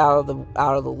jumped up out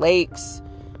of the lakes.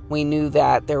 We knew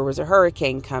that there was a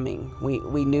hurricane coming.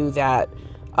 We knew that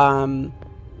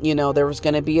there was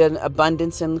going to be an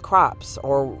abundance in the crops,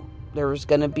 or there was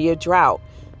going to be a drought.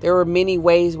 There were many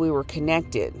ways we were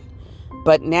connected.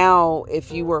 But now,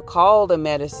 if you were called a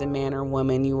medicine man or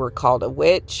woman, you were called a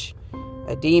witch,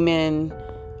 a demon,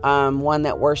 one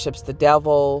that worships the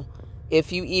devil.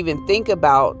 If you even think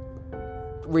about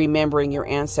remembering your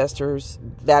ancestors,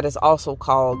 that is also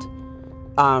called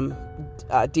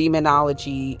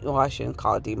demonology. Well, I shouldn't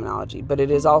call it demonology, but it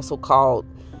is also called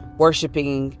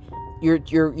worshiping.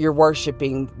 You're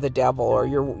worshiping the devil, or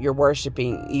you're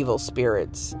worshiping evil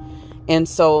spirits. And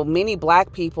so many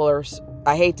Black people are,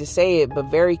 I hate to say it,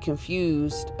 but very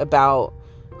confused about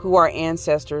who our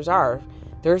ancestors are.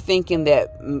 They're thinking that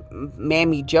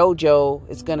Mammy JoJo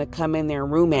is going to come in their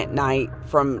room at night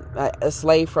from a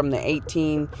slave from the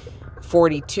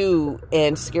 1842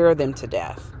 and scare them to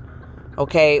death.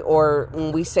 Okay? Or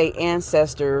when we say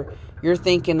ancestor, you're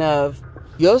thinking of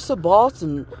boss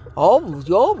and all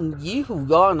y'all and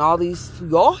y'all and all these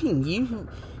y'all and you.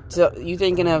 So you're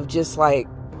thinking of just like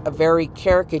a very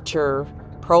caricature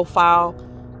profile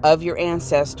of your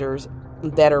ancestors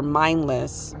that are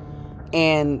mindless,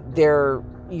 and you're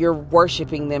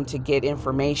worshiping them to get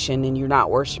information, and you're not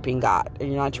worshiping God, and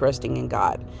you're not trusting in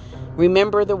God.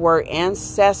 Remember, the word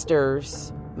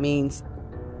ancestors means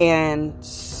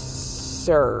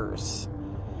answers.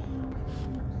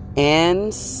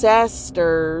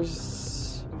 Ancestors.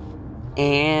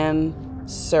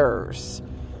 Answers.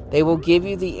 They will give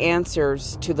you the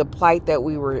answers to the plight that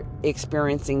we were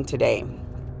experiencing today.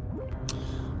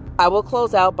 I will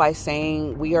close out by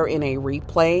saying we are in a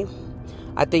replay.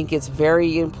 I think it's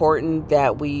very important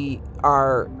that we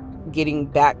are getting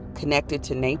back connected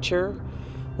to nature.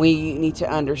 We need to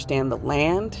understand the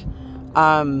land.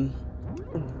 I'm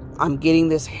getting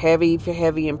this heavy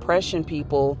impression,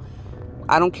 people.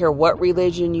 I don't care what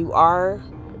religion you are.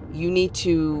 You need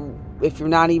to, if you're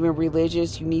not even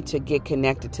religious, you need to get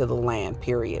connected to the land,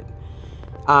 period.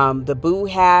 The boo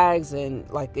hags, and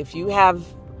like if you have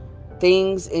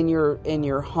things in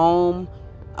your home,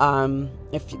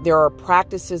 if there are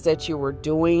practices that you were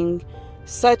doing,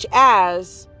 such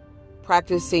as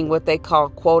practicing what they call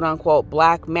quote unquote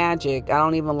black magic. I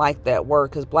don't even like that word,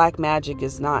 because black magic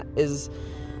is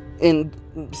in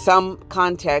some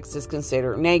contexts is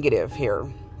considered negative here.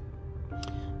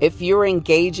 If you're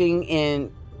engaging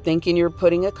in thinking you're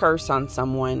putting a curse on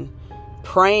someone,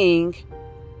 praying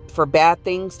for bad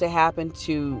things to happen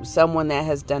to someone that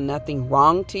has done nothing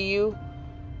wrong to you.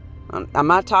 I'm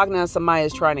not talking about somebody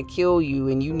that's trying to kill you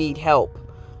and you need help.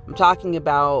 I'm talking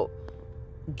about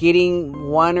getting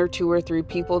 1 or 2 or 3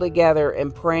 people together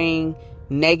and praying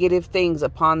negative things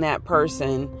upon that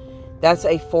person. That's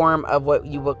a form of what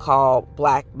you would call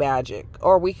black magic.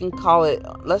 Or we can call it,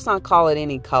 let's not call it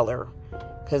any color,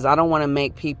 because I don't want to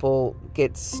make people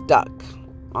get stuck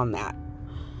on that.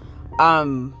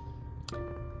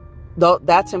 Though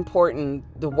that's important.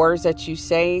 The words that you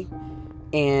say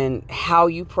and how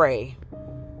you pray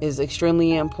is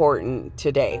extremely important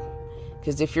today.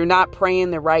 Because if you're not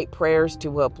praying the right prayers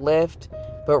to uplift,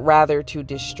 but rather to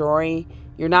destroy,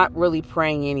 you're not really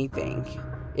praying anything.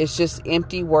 It's just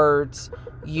empty words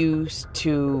used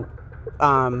to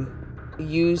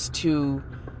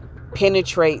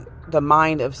penetrate the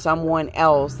mind of someone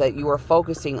else that you are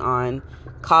focusing on,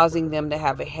 causing them to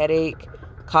have a headache,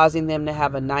 causing them to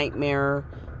have a nightmare,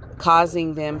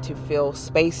 causing them to feel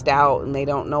spaced out and they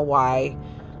don't know why,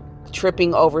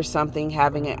 tripping over something,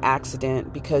 having an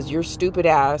accident because your stupid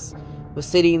ass was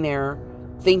sitting there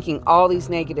thinking all these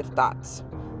negative thoughts.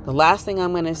 The last thing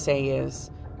I'm going to say is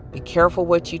be careful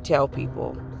what you tell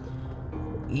people.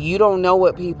 You don't know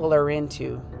what people are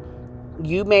into.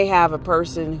 You may have a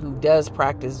person who does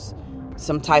practice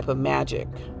some type of magic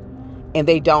and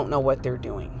they don't know what they're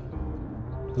doing.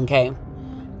 Okay?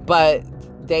 But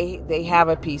they have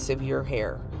a piece of your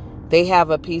hair. They have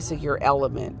a piece of your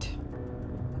element.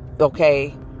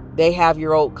 Okay? They have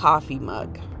your old coffee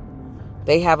mug.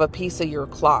 They have a piece of your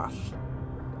cloth.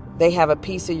 They have a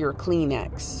piece of your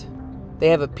Kleenex. They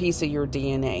have a piece of your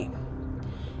DNA.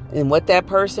 And what that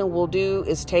person will do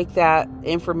is take that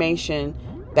information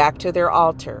back to their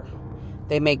altar.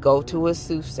 They may go to a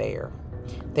soothsayer.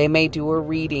 They may do a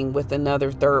reading with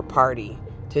another third party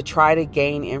to try to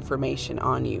gain information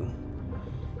on you.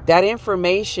 That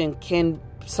information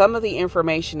some of the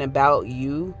information about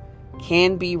you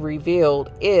can be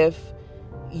revealed if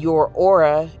your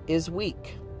aura is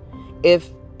weak.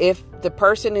 If the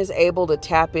person is able to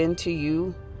tap into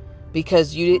you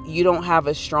because you don't have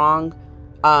a strong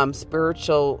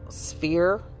spiritual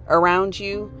sphere around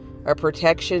you, a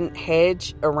protection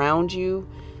hedge around you,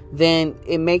 then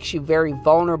it makes you very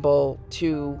vulnerable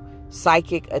to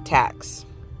psychic attacks.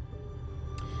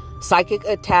 Psychic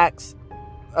attacks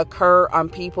occur on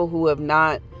people who have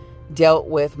not dealt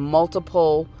with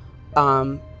multiple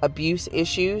abuse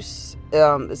issues,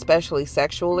 especially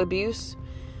sexual abuse.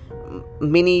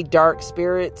 Many dark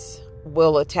spirits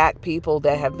will attack people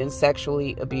that have been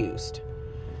sexually abused.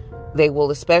 They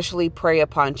will especially prey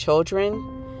upon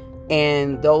children,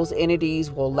 and those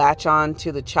entities will latch on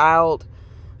to the child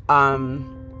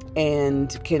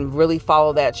and can really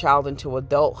follow that child into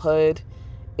adulthood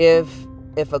if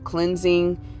a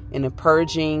cleansing and a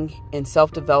purging and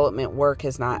self-development work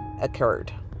has not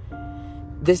occurred.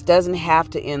 This doesn't have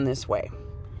to end this way.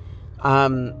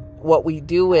 What we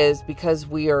do is, because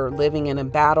we are living in a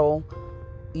battle,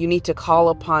 you need to call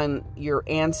upon your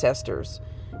ancestors.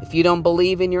 If you don't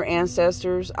believe in your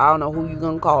ancestors, I don't know who you're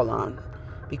going to call on.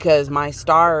 Because my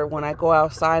star, when I go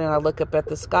outside and I look up at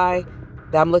the sky,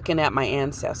 I'm looking at my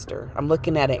ancestor. I'm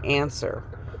looking at an answer.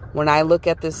 When I look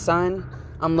at the sun,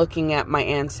 I'm looking at my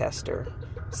ancestor.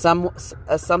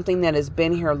 Something that has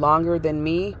been here longer than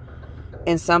me,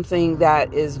 and something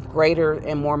that is greater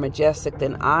and more majestic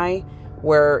than I,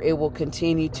 where it will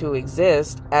continue to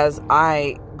exist as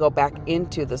I go back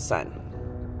into the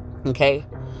sun. Okay?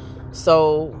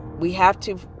 So we have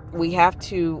to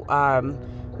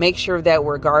make sure that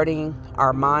we're guarding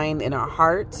our mind and our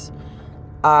hearts.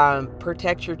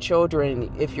 Protect your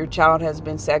children. If your child has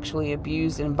been sexually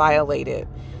abused and violated,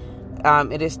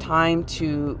 it is time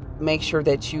to make sure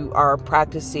that you are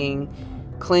practicing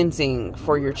cleansing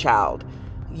for your child.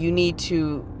 You need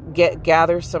to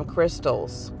gather some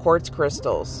crystals, quartz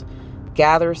crystals,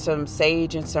 gather some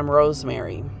sage and some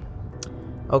rosemary.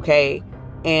 Okay?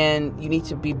 And you need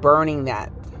to be burning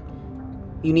that.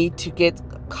 You need to get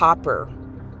copper.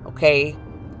 Okay?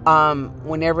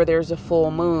 Whenever there's a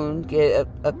full moon, get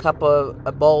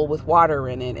a bowl with water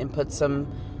in it and put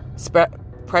some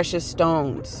precious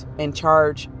stones and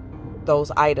charge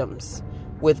those items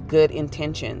with good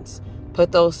intentions.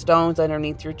 Put those stones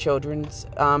underneath your children's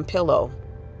pillow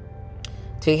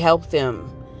to help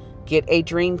them. Get a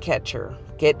dream catcher.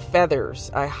 Get feathers.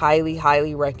 I highly,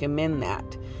 highly recommend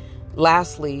that.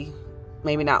 Lastly,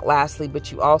 maybe not lastly,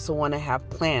 but you also want to have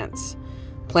plants.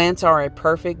 Plants are a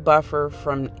perfect buffer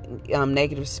from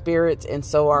negative spirits, and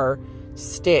so are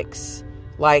sticks,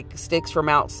 like sticks from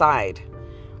outside.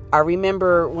 I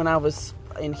remember when I was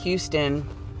in Houston,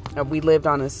 we lived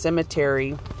on a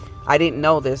cemetery. I didn't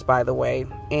know this, by the way,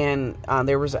 and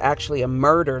there was actually a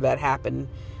murder that happened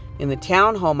in the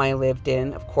townhome I lived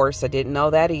in. Of course, I didn't know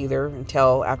that either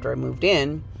until after I moved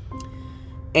in.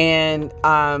 And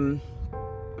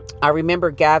I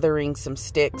remember gathering some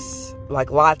sticks, like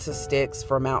lots of sticks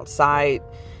from outside,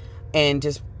 and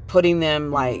just putting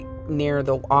them like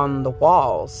on the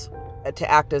walls to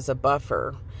act as a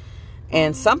buffer.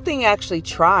 And something actually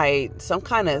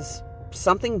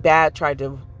something bad tried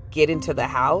to get into the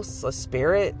house, a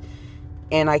spirit.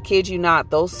 And I kid you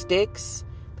not, those sticks,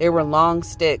 they were long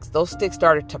sticks. Those sticks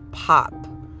started to pop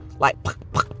like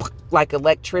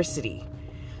electricity.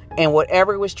 And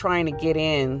whatever was trying to get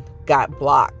in got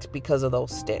blocked because of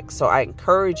those sticks. So I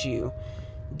encourage you,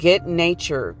 get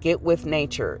with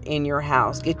nature in your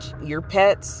house. Get your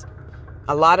pets.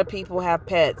 A lot of people have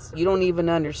pets. You don't even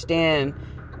understand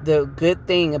the good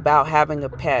thing about having a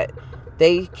pet.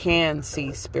 They can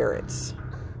see spirits.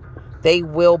 They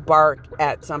will bark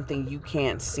at something you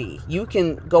can't see. You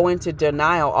can go into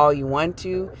denial all you want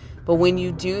to, but when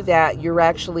you do that, you're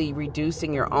actually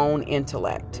reducing your own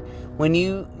intellect. When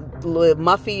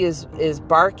Muffy is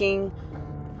barking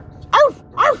arf,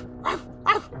 arf, arf,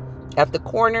 arf, at the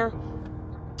corner,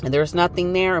 and there's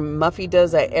nothing there, and Muffy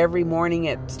does that every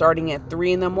morning starting at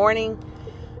 3 a.m,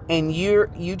 and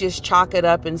you just chalk it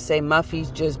up and say Muffy's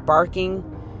just barking,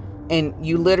 and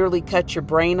you literally cut your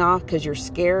brain off because you're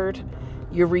scared.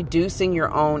 You're reducing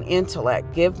your own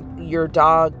intellect. Give your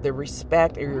dog the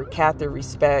respect, or your cat the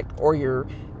respect, or your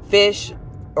fish,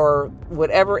 or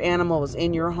whatever animal is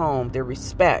in your home, the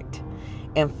respect,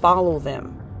 and follow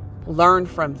them. Learn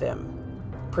from them.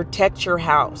 Protect your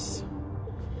house.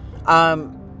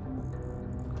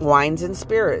 Wines and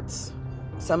spirits.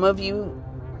 Some of you,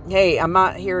 hey, I'm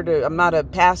not a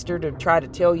pastor to try to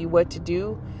tell you what to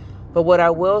do, but what I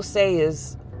will say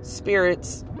is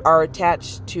spirits are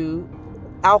attached to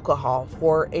alcohol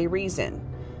for a reason.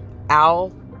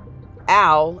 A-L,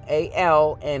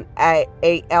 and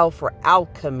A-L for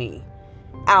alchemy.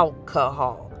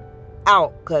 Alcohol.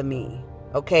 Alchemy.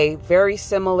 Okay, very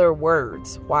similar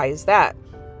words. Why is that?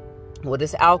 What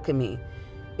is alchemy?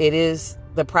 It is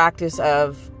the practice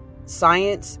of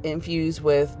science infused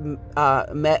with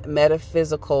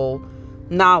metaphysical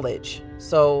knowledge.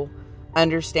 So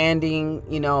understanding,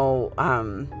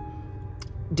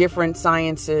 different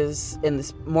sciences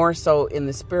more so in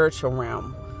the spiritual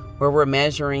realm, where we're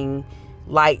measuring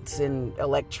lights and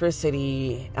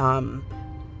electricity,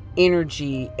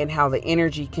 energy, and how the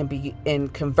energy can be,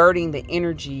 and converting the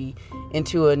energy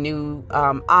into a new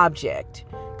object,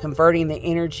 converting the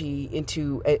energy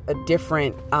into a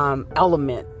different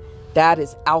element. That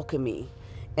is alchemy.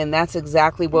 And that's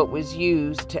exactly what was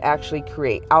used to actually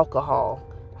create alcohol.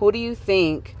 Who do you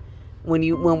think,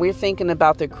 when we're thinking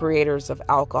about the creators of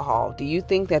alcohol, do you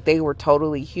think that they were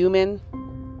totally human?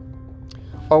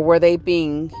 Or were they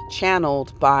being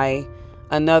channeled by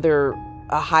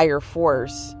a higher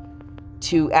force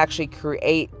to actually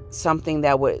create something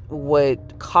that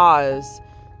would cause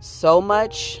so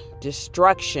much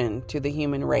destruction to the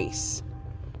human race?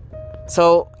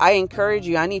 So I encourage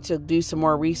you, I need to do some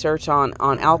more research on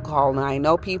alcohol. Now, I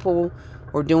know people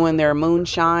were doing their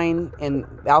moonshine, and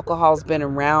alcohol's been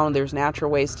around. There's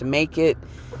natural ways to make it.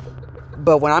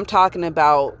 But when I'm talking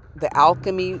about the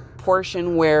alchemy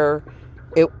portion, where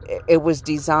it was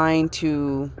designed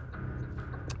to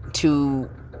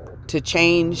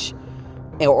change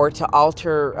or to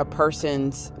alter a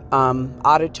person's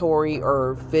auditory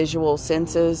or visual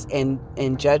senses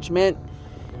and judgment,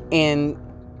 and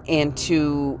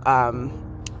to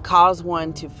cause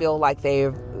one to feel like they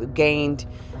have gained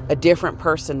a different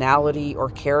personality or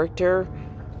character,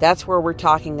 that's where we're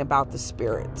talking about the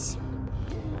spirits.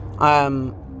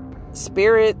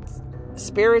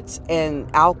 Spirits and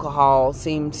alcohol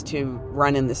seems to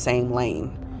run in the same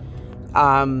lane.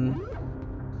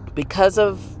 Because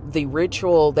of the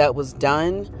ritual that was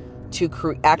done to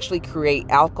actually create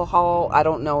alcohol, I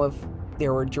don't know if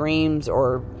there were dreams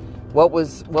or what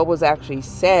was actually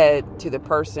said to the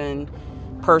persons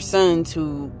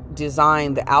who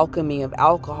designed the alchemy of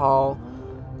alcohol,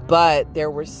 but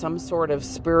there was some sort of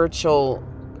spiritual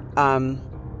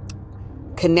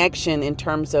connection in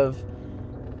terms of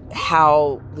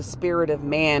how the spirit of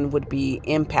man would be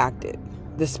impacted.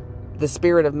 The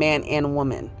spirit of man and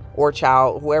woman or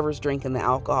child, whoever's drinking the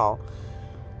alcohol.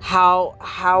 How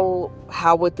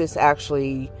would this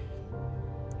actually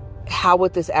how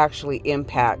would this actually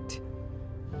impact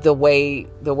the way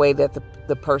that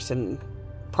the person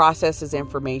processes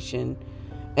information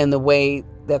and the way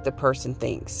that the person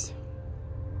thinks.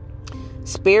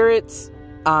 Spirits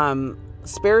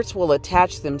will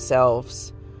attach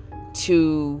themselves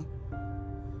to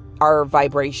our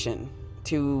vibration,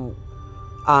 to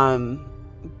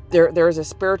there is a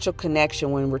spiritual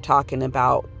connection when we're talking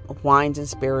about wines and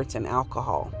spirits and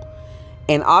alcohol.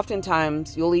 And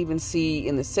oftentimes you'll even see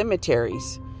in the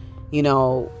cemeteries,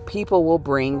 people will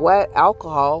bring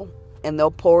alcohol, and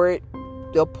they'll pour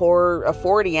a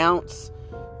 40 ounce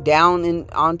down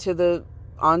onto the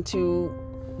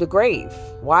grave.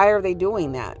 Why are they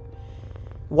doing that?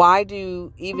 Why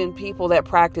do even people that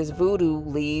practice voodoo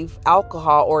leave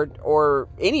alcohol, or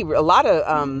a lot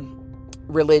of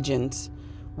religions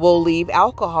will leave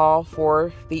alcohol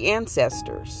for the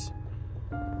ancestors?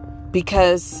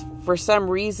 Because for some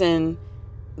reason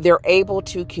they're able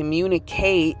to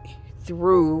communicate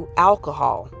through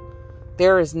alcohol.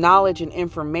 There is knowledge and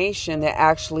information that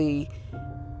actually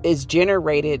is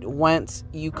generated once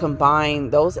you combine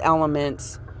those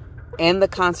elements and the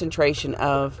concentration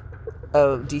of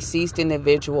deceased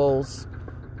individuals.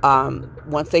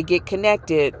 Once they get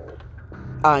connected,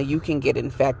 you can get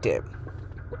infected.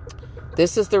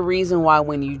 This is the reason why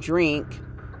when you drink,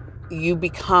 you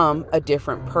become a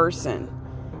different person.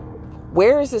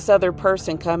 Where is this other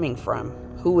person coming from?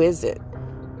 Who is it?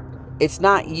 It's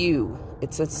not you.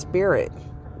 It's a spirit.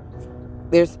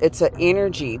 It's an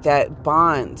energy that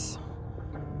bonds.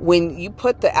 When you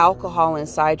put the alcohol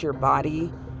inside your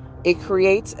body, it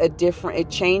creates it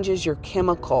changes your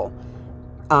chemical.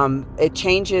 It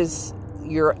changes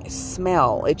your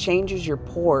smell. It changes your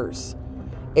pores.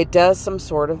 It does some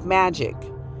sort of magic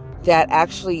that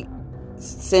actually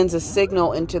sends a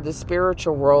signal into the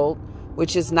spiritual world,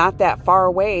 which is not that far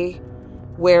away,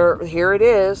 where here it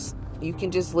is, you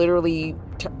can just literally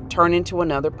turn into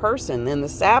another person. And the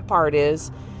sad part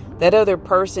is that other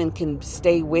person can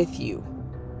stay with you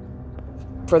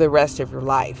for the rest of your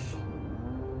life.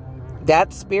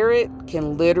 That spirit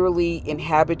can literally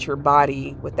inhabit your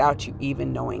body without you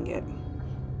even knowing it.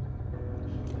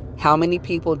 How many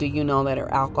people do you know that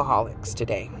are alcoholics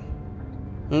today?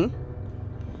 And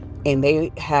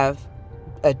they have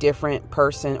a different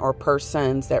person or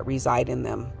persons that reside in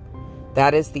them.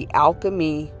 That is the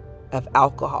alchemy of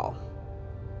alcohol.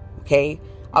 Okay,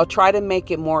 I'll try to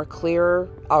make it more clearer.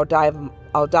 I'll dive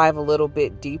a little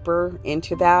bit deeper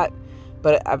into that.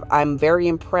 But I'm very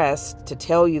impressed to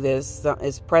tell you this.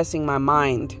 Is pressing my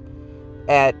mind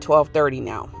at 12:30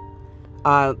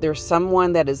 now. There's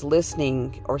someone that is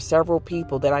listening, or several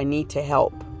people that I need to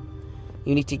help.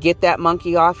 You need to get that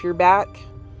monkey off your back.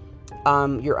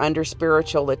 You're under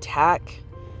spiritual attack.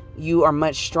 You are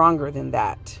much stronger than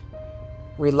that.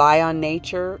 Rely on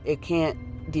nature. It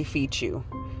can't defeat you.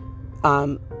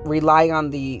 Rely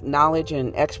on the knowledge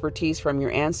and expertise from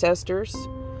your ancestors.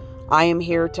 I am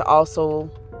here to also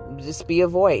just be a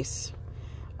voice.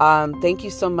 Thank you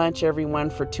so much, everyone,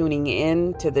 for tuning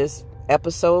in to this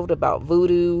episode about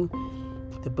voodoo,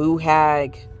 the boo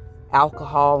hag,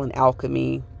 alcohol, and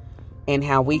alchemy, and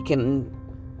how we can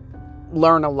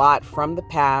learn a lot from the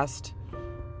past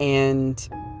and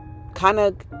kind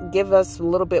of give us a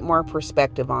little bit more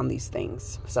perspective on these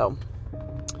things. So,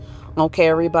 okay,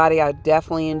 everybody, I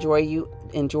definitely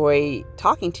enjoy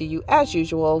talking to you as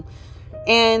usual,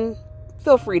 and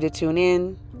feel free to tune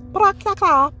in to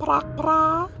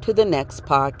the next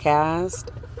podcast.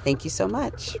 Thank you so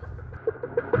much.